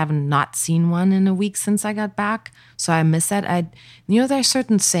saying this, haven't not seen one in a week since I got back, so I miss that. There are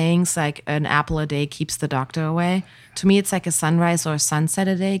certain sayings like an apple a day keeps the doctor away. To me, it's like a sunrise or a sunset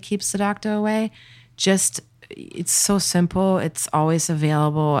a day keeps the doctor away. It's so simple. It's always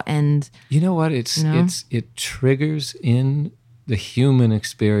available, and you know what? It triggers in the human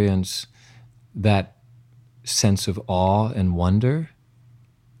experience that sense of awe and wonder,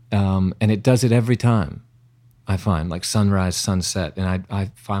 and it does it every time. I find, like sunrise, sunset, and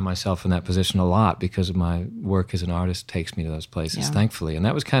I find myself in that position a lot because of my work as an artist takes me to those places, thankfully, and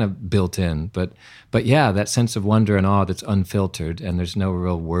that was kind of built in. But yeah, that sense of wonder and awe that's unfiltered, and there's no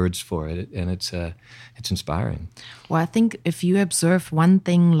real words for it, and it's inspiring. Well, I think if you observe one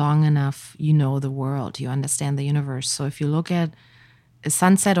thing long enough, you know the world, you understand the universe. So if you look at a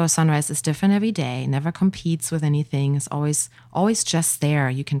sunset or sunrise, is different every day, never competes with anything, it's always just there.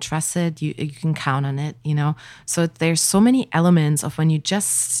 You can trust it, you can count on it, So there's so many elements of when you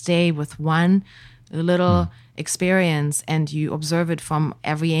just stay with one little experience and you observe it from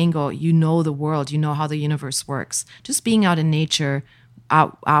every angle, you know the world, you know how the universe works. Just being out in nature,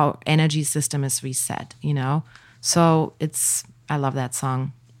 our energy system is reset, So I love that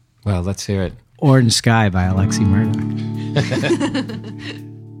song. Well, let's hear it. Orange Sky by Alexi Murdoch.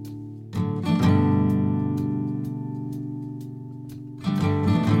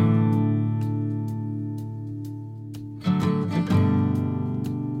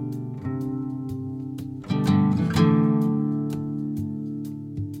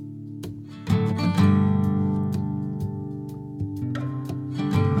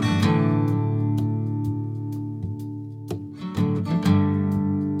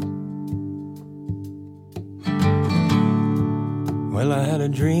 Well, I had a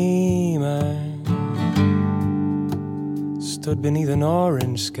dream. I stood beneath an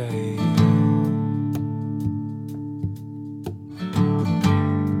orange sky.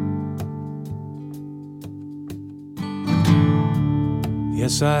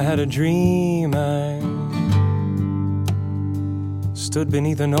 Yes, I had a dream. I stood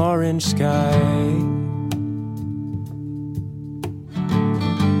beneath an orange sky.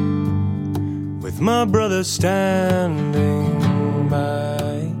 With my brother standing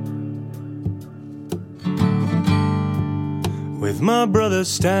by, with my brother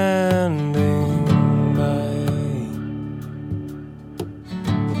standing by.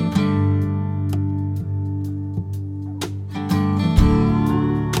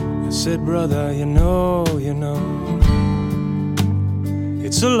 I said, brother, you know,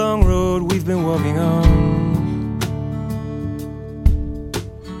 It's a long road we've been walking on.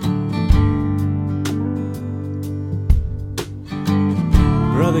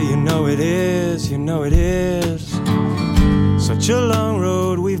 Brother, you know it is, you know it is. Such a long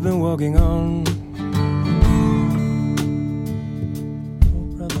road we've been walking on.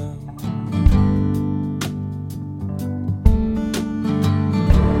 Oh, brother.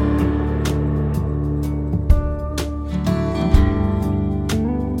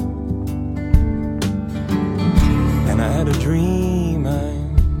 And I had a dream, I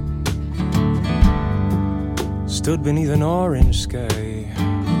stood beneath an orange sky.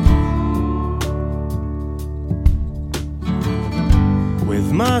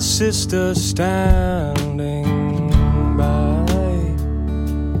 With my sister standing by.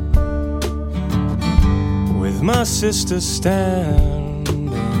 With my sister standing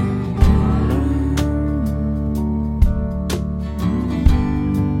by.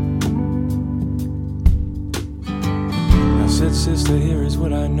 I said, sister, here is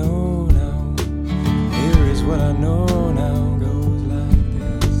what I know now. Here is what I know now. Goes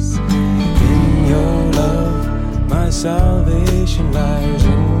like this. In your love, my salvation lies.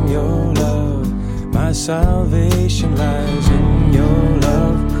 In your love, my salvation lies. In your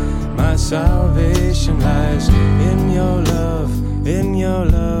love, my salvation lies. In your love, in your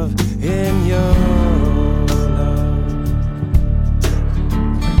love, in your love.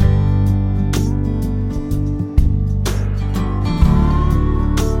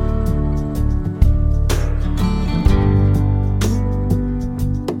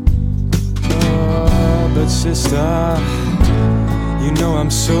 Oh, but sister, you know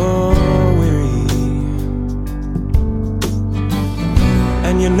I'm so weary.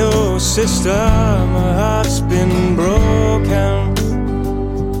 And you know, sister, my heart's been broken.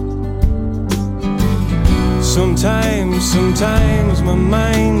 Sometimes my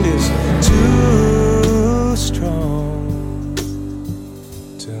mind is too strong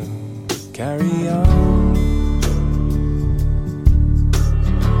to carry on.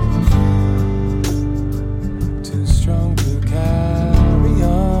 Too strong to carry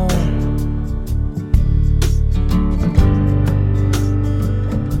on.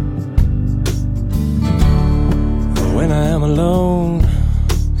 When I am alone,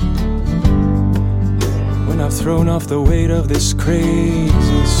 when I've thrown off the weight of this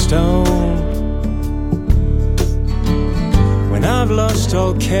crazy stone, when I've lost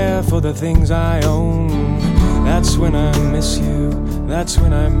all care for the things I own, that's when I miss you, that's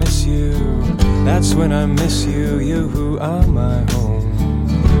when I miss you, that's when I miss you, you who are my home.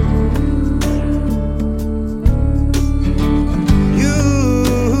 You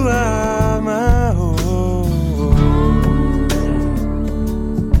who are my home.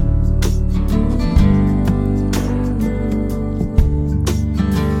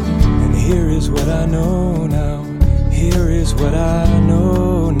 And here is what I know now, here is what I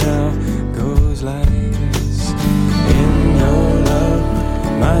know now, goes like this. In your love,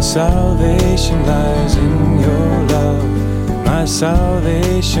 my salvation lies. In your love, my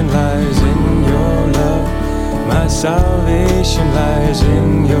salvation lies. In your love, my salvation lies.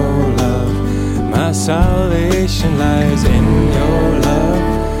 In your love, my salvation lies. In your love,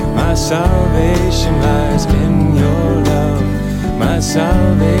 my salvation lies. In your love, my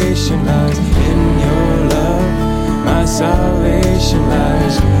salvation lies. In your love, my salvation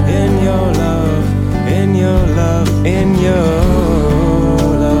lies. In your love, in your love, in your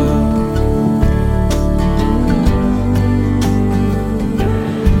love.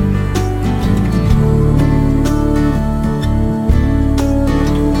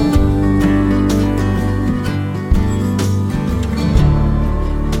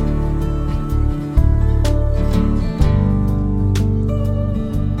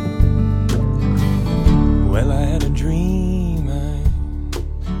 Well, I had a dream, I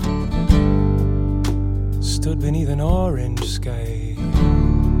stood beneath an orange sky.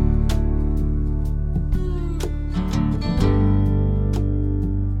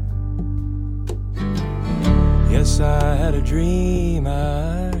 Yes, I had a dream,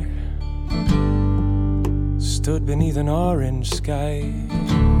 I stood beneath an orange sky.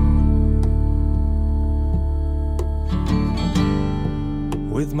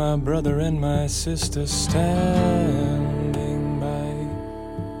 With my brother and my sister standing by.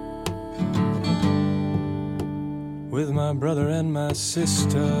 With my brother and my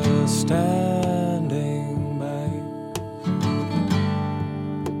sister standing by.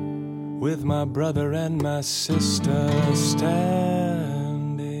 With my brother and my sister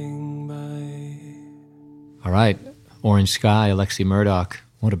standing by. All right, Orange Sky, Alexi Murdoch.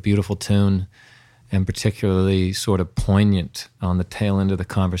 What a beautiful tune. and particularly sort of poignant on the tail end of the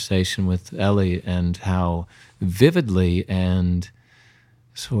conversation with Ellie, and how vividly and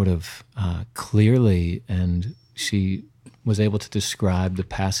sort of clearly, and she was able to describe the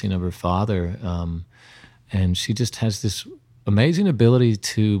passing of her father. And she just has this amazing ability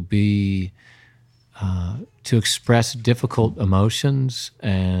to be, to express difficult emotions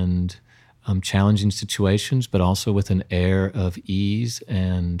and challenging situations, but also with an air of ease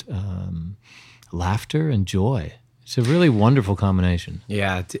and laughter and joy. It's a really wonderful combination.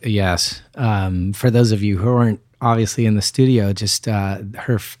 Yeah, yes. For those of you who aren't obviously in the studio, just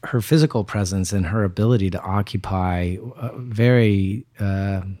her physical presence and her ability to occupy very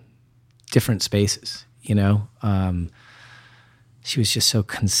different spaces, you know. She was just so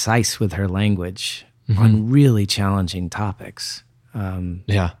concise with her language on really challenging topics.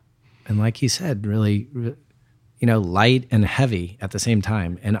 Yeah. And like you said, really, you know, light and heavy at the same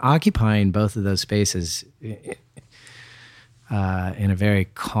time, and occupying both of those spaces in a very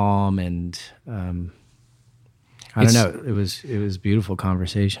calm and I don't know. It was beautiful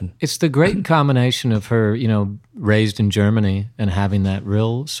conversation. It's the great combination of her, you know, raised in Germany and having that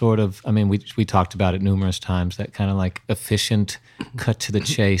real sort of, I mean, we talked about it numerous times, that kind of like efficient, cut to the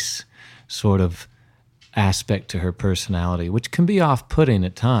chase sort of aspect to her personality, which can be off-putting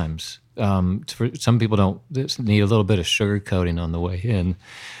at times. For some people need a little bit of sugarcoating on the way in,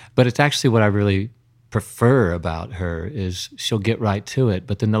 but it's actually what I really prefer about her is she'll get right to it,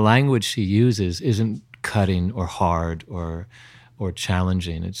 but then the language she uses isn't cutting or hard or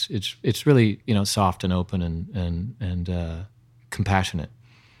challenging. It's really, you know, soft and open and compassionate.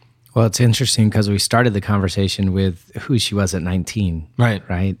 Well, it's interesting because we started the conversation with who she was at 19.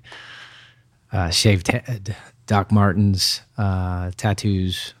 Right. Shaved head, Doc Martens,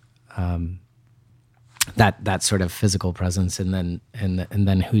 tattoos, that sort of physical presence, and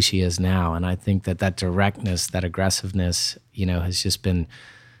then who she is now. And I think that directness, that aggressiveness, you know, has just been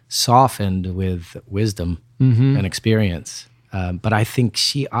softened with wisdom and experience. But I think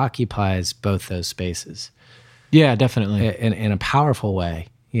she occupies both those spaces. Yeah, definitely. In a powerful way,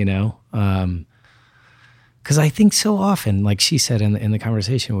 you know? Because I think so often, like she said in the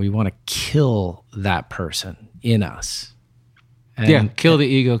conversation, we want to kill that person in us. And kill the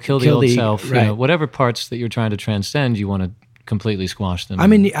ego, kill the old self. Right. You know, whatever parts that you're trying to transcend, you want to completely squash them. I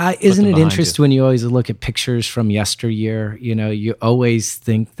mean, isn't it interesting when you always look at pictures from yesteryear? You know, you always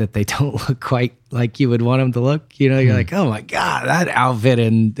think that they don't look quite like you would want them to look. You know, you're like, oh my God, that outfit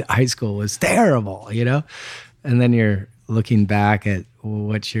in high school was terrible, you know? And then you're looking back at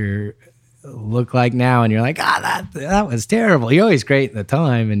what you look like now, and you're like, that was terrible. You're always great at the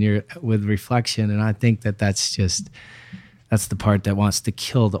time, and you're with reflection. And I think that's the part that wants to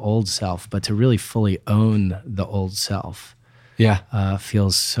kill the old self, but to really fully own the old self. Yeah.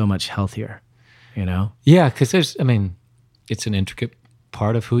 Feels so much healthier, you know? Yeah, because it's an intricate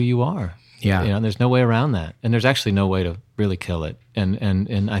part of who you are. Yeah. You know, and there's no way around that. And there's actually no way to really kill it.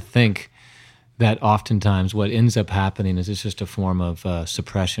 And I think that oftentimes what ends up happening is it's just a form of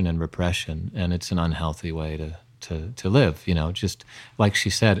suppression and repression, and it's an unhealthy way to live, you know, just like she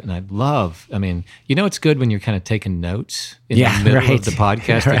said. And you know, it's good when you're kind of taking notes in the middle of the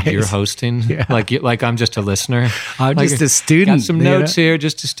podcast that you're hosting, like I'm just a listener. I'm like, just a student. Got some notes here,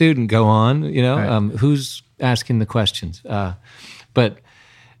 just a student, go on, you know, who's asking the questions. But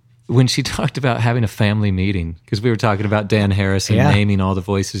when she talked about having a family meeting, because we were talking about Dan Harrison naming all the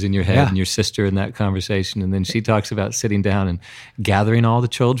voices in your head and your sister in that conversation, and then she talks about sitting down and gathering all the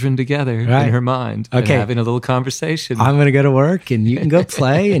children together in her mind and having a little conversation. I'm going to go to work, and you can go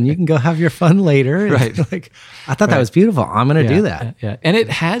play, and you can go have your fun later. Right. Like, I thought that was beautiful. I'm going to do that. Yeah, and it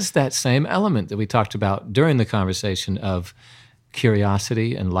has that same element that we talked about during the conversation of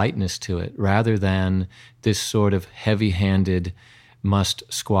curiosity and lightness to it, rather than this sort of heavy-handed, must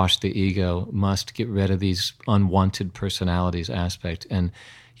squash the ego, must get rid of these unwanted personalities aspect. And,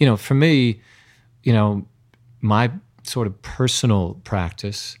 you know, for me, you know, my sort of personal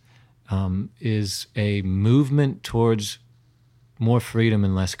practice is a movement towards more freedom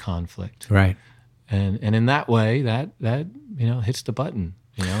and less conflict. Right. And in that way, that you know, hits the button,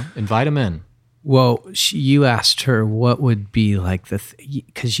 you know, invite them in. Well, you asked her what would be like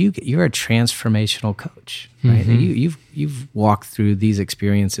because you're a transformational coach, right? Mm-hmm. You've walked through these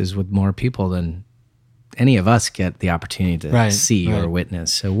experiences with more people than any of us get the opportunity to see or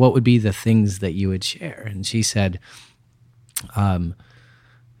witness. So, what would be the things that you would share? And she said,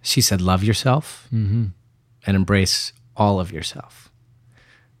 love yourself and embrace all of yourself.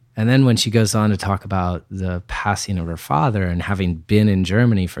 And then when she goes on to talk about the passing of her father and having been in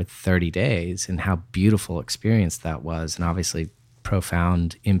Germany for 30 days and how beautiful experience that was, and obviously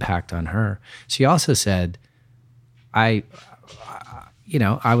profound impact on her. She also said, I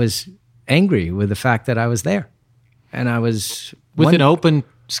was angry with the fact that I was there, and I was with an open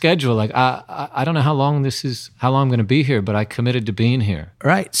schedule. Like I don't know how long I'm going to be here, but I committed to being here.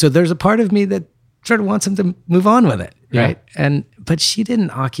 Right. So there's a part of me that sort of wants him to move on with it. Right. Yeah. But she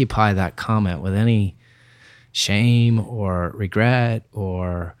didn't occupy that comment with any shame or regret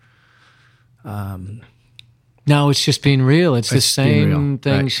or. No, it's just being real. It's the same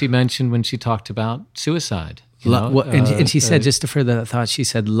thing right. she mentioned when she talked about suicide. And she said, just to further that thought, she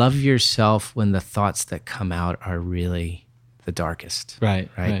said, love yourself when the thoughts that come out are really the darkest. Right.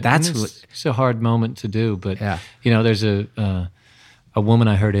 That's it's a hard moment to do. But, there's a woman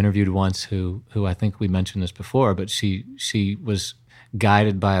I heard interviewed once who I think we mentioned this before, but she was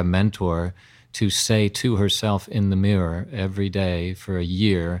guided by a mentor to say to herself in the mirror every day for a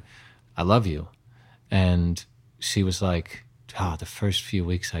year, I love you. And she was like, the first few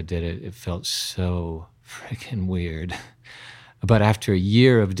weeks I did it, it felt so freaking weird. But after a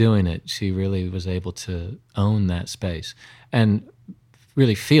year of doing it, she really was able to own that space and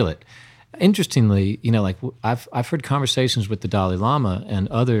really feel it. Interestingly, I've heard conversations with the Dalai Lama and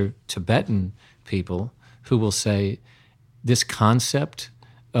other Tibetan people who will say this concept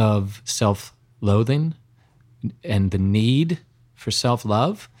of self-loathing and the need for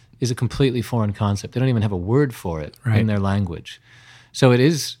self-love is a completely foreign concept. They don't even have a word for it in their language. So it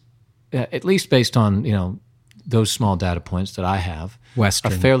is, at least based on, those small data points that I have,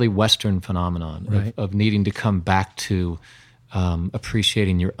 a fairly Western phenomenon of needing to come back to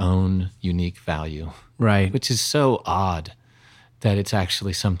appreciating your own unique value. Right. Which is so odd that it's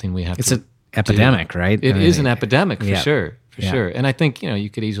actually something we have It's an epidemic, right? It is an epidemic for sure. Yeah. Sure. And I think, you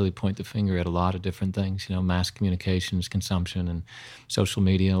could easily point the finger at a lot of different things, mass communications, consumption, and social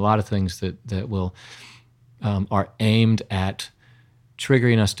media, and a lot of things that will are aimed at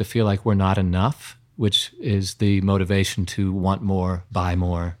triggering us to feel like we're not enough, which is the motivation to want more, buy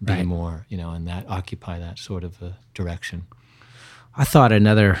more, be more, and that occupy that sort of a direction. I thought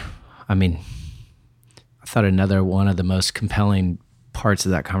another one of the most compelling parts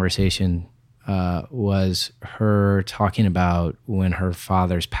of that conversation was her talking about when her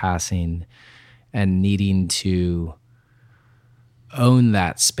father's passing and needing to own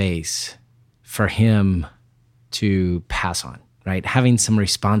that space for him to pass on, right? Having some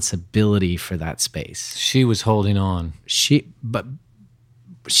responsibility for that space. She was holding on. But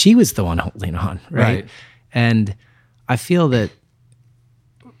she was the one holding on, right? And I feel that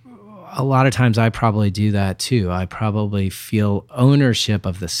a lot of times I probably do that too. I probably feel ownership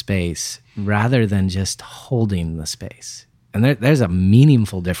of the space rather than just holding the space. And there's a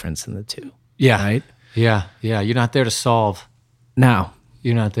meaningful difference in the two. Yeah. Right? Yeah. You're not there to solve. No.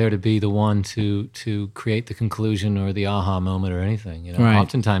 You're not there to be the one to create the conclusion or the aha moment or anything. Right.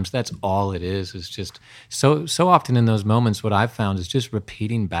 Oftentimes that's all it is just so often in those moments what I've found is just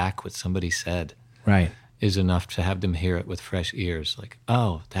repeating back what somebody said. Right. Is enough to have them hear it with fresh ears. Like,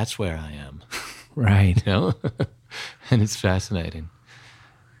 oh, that's where I am. Right. And it's fascinating.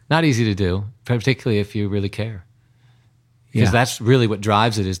 Not easy to do, particularly if you really care. Because that's really what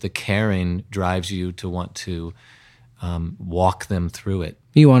drives it, is the caring drives you to want to walk them through it.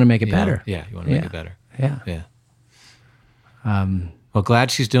 You want to make it better. Yeah, you want to make it better. Yeah. Well,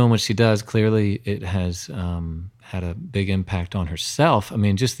 glad she's doing what she does. Clearly, it has had a big impact on herself. I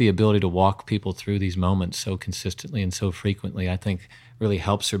mean, just the ability to walk people through these moments so consistently and so frequently, I think really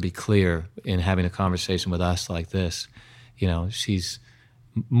helps her be clear in having a conversation with us like this. She's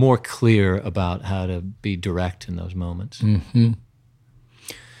more clear about how to be direct in those moments. Mm-hmm.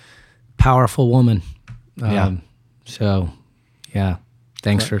 Powerful woman. So,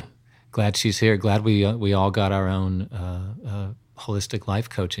 thanks for... Glad she's here. Glad we all got our own holistic life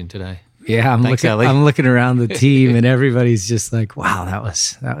coaching today. Yeah, I'm looking around the team and everybody's just like, wow, that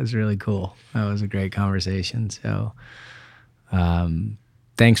was really cool. That was a great conversation. So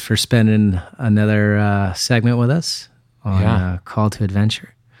thanks for spending another segment with us on Call to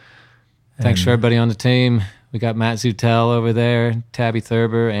Adventure. Thanks for everybody on the team. We got Matt Zutel over there, Tabby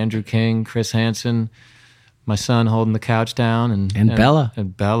Thurber, Andrew King, Chris Hansen, my son holding the couch down, and Bella.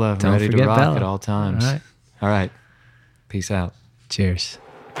 And Bella, Don't ready to forget rock Bella. at all times. All right. Peace out. Cheers.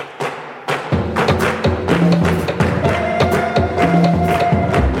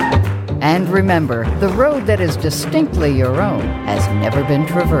 And remember, the road that is distinctly your own has never been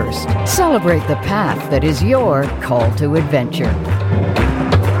traversed. Celebrate the path that is your call to adventure.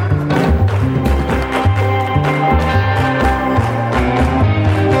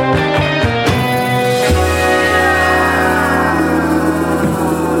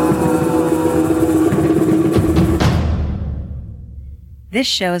 This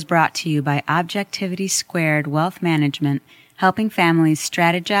show is brought to you by Objectivity Squared Wealth Management, helping families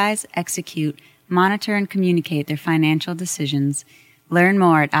strategize, execute, monitor, and communicate their financial decisions. Learn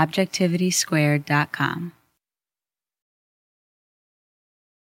more at objectivitysquared.com.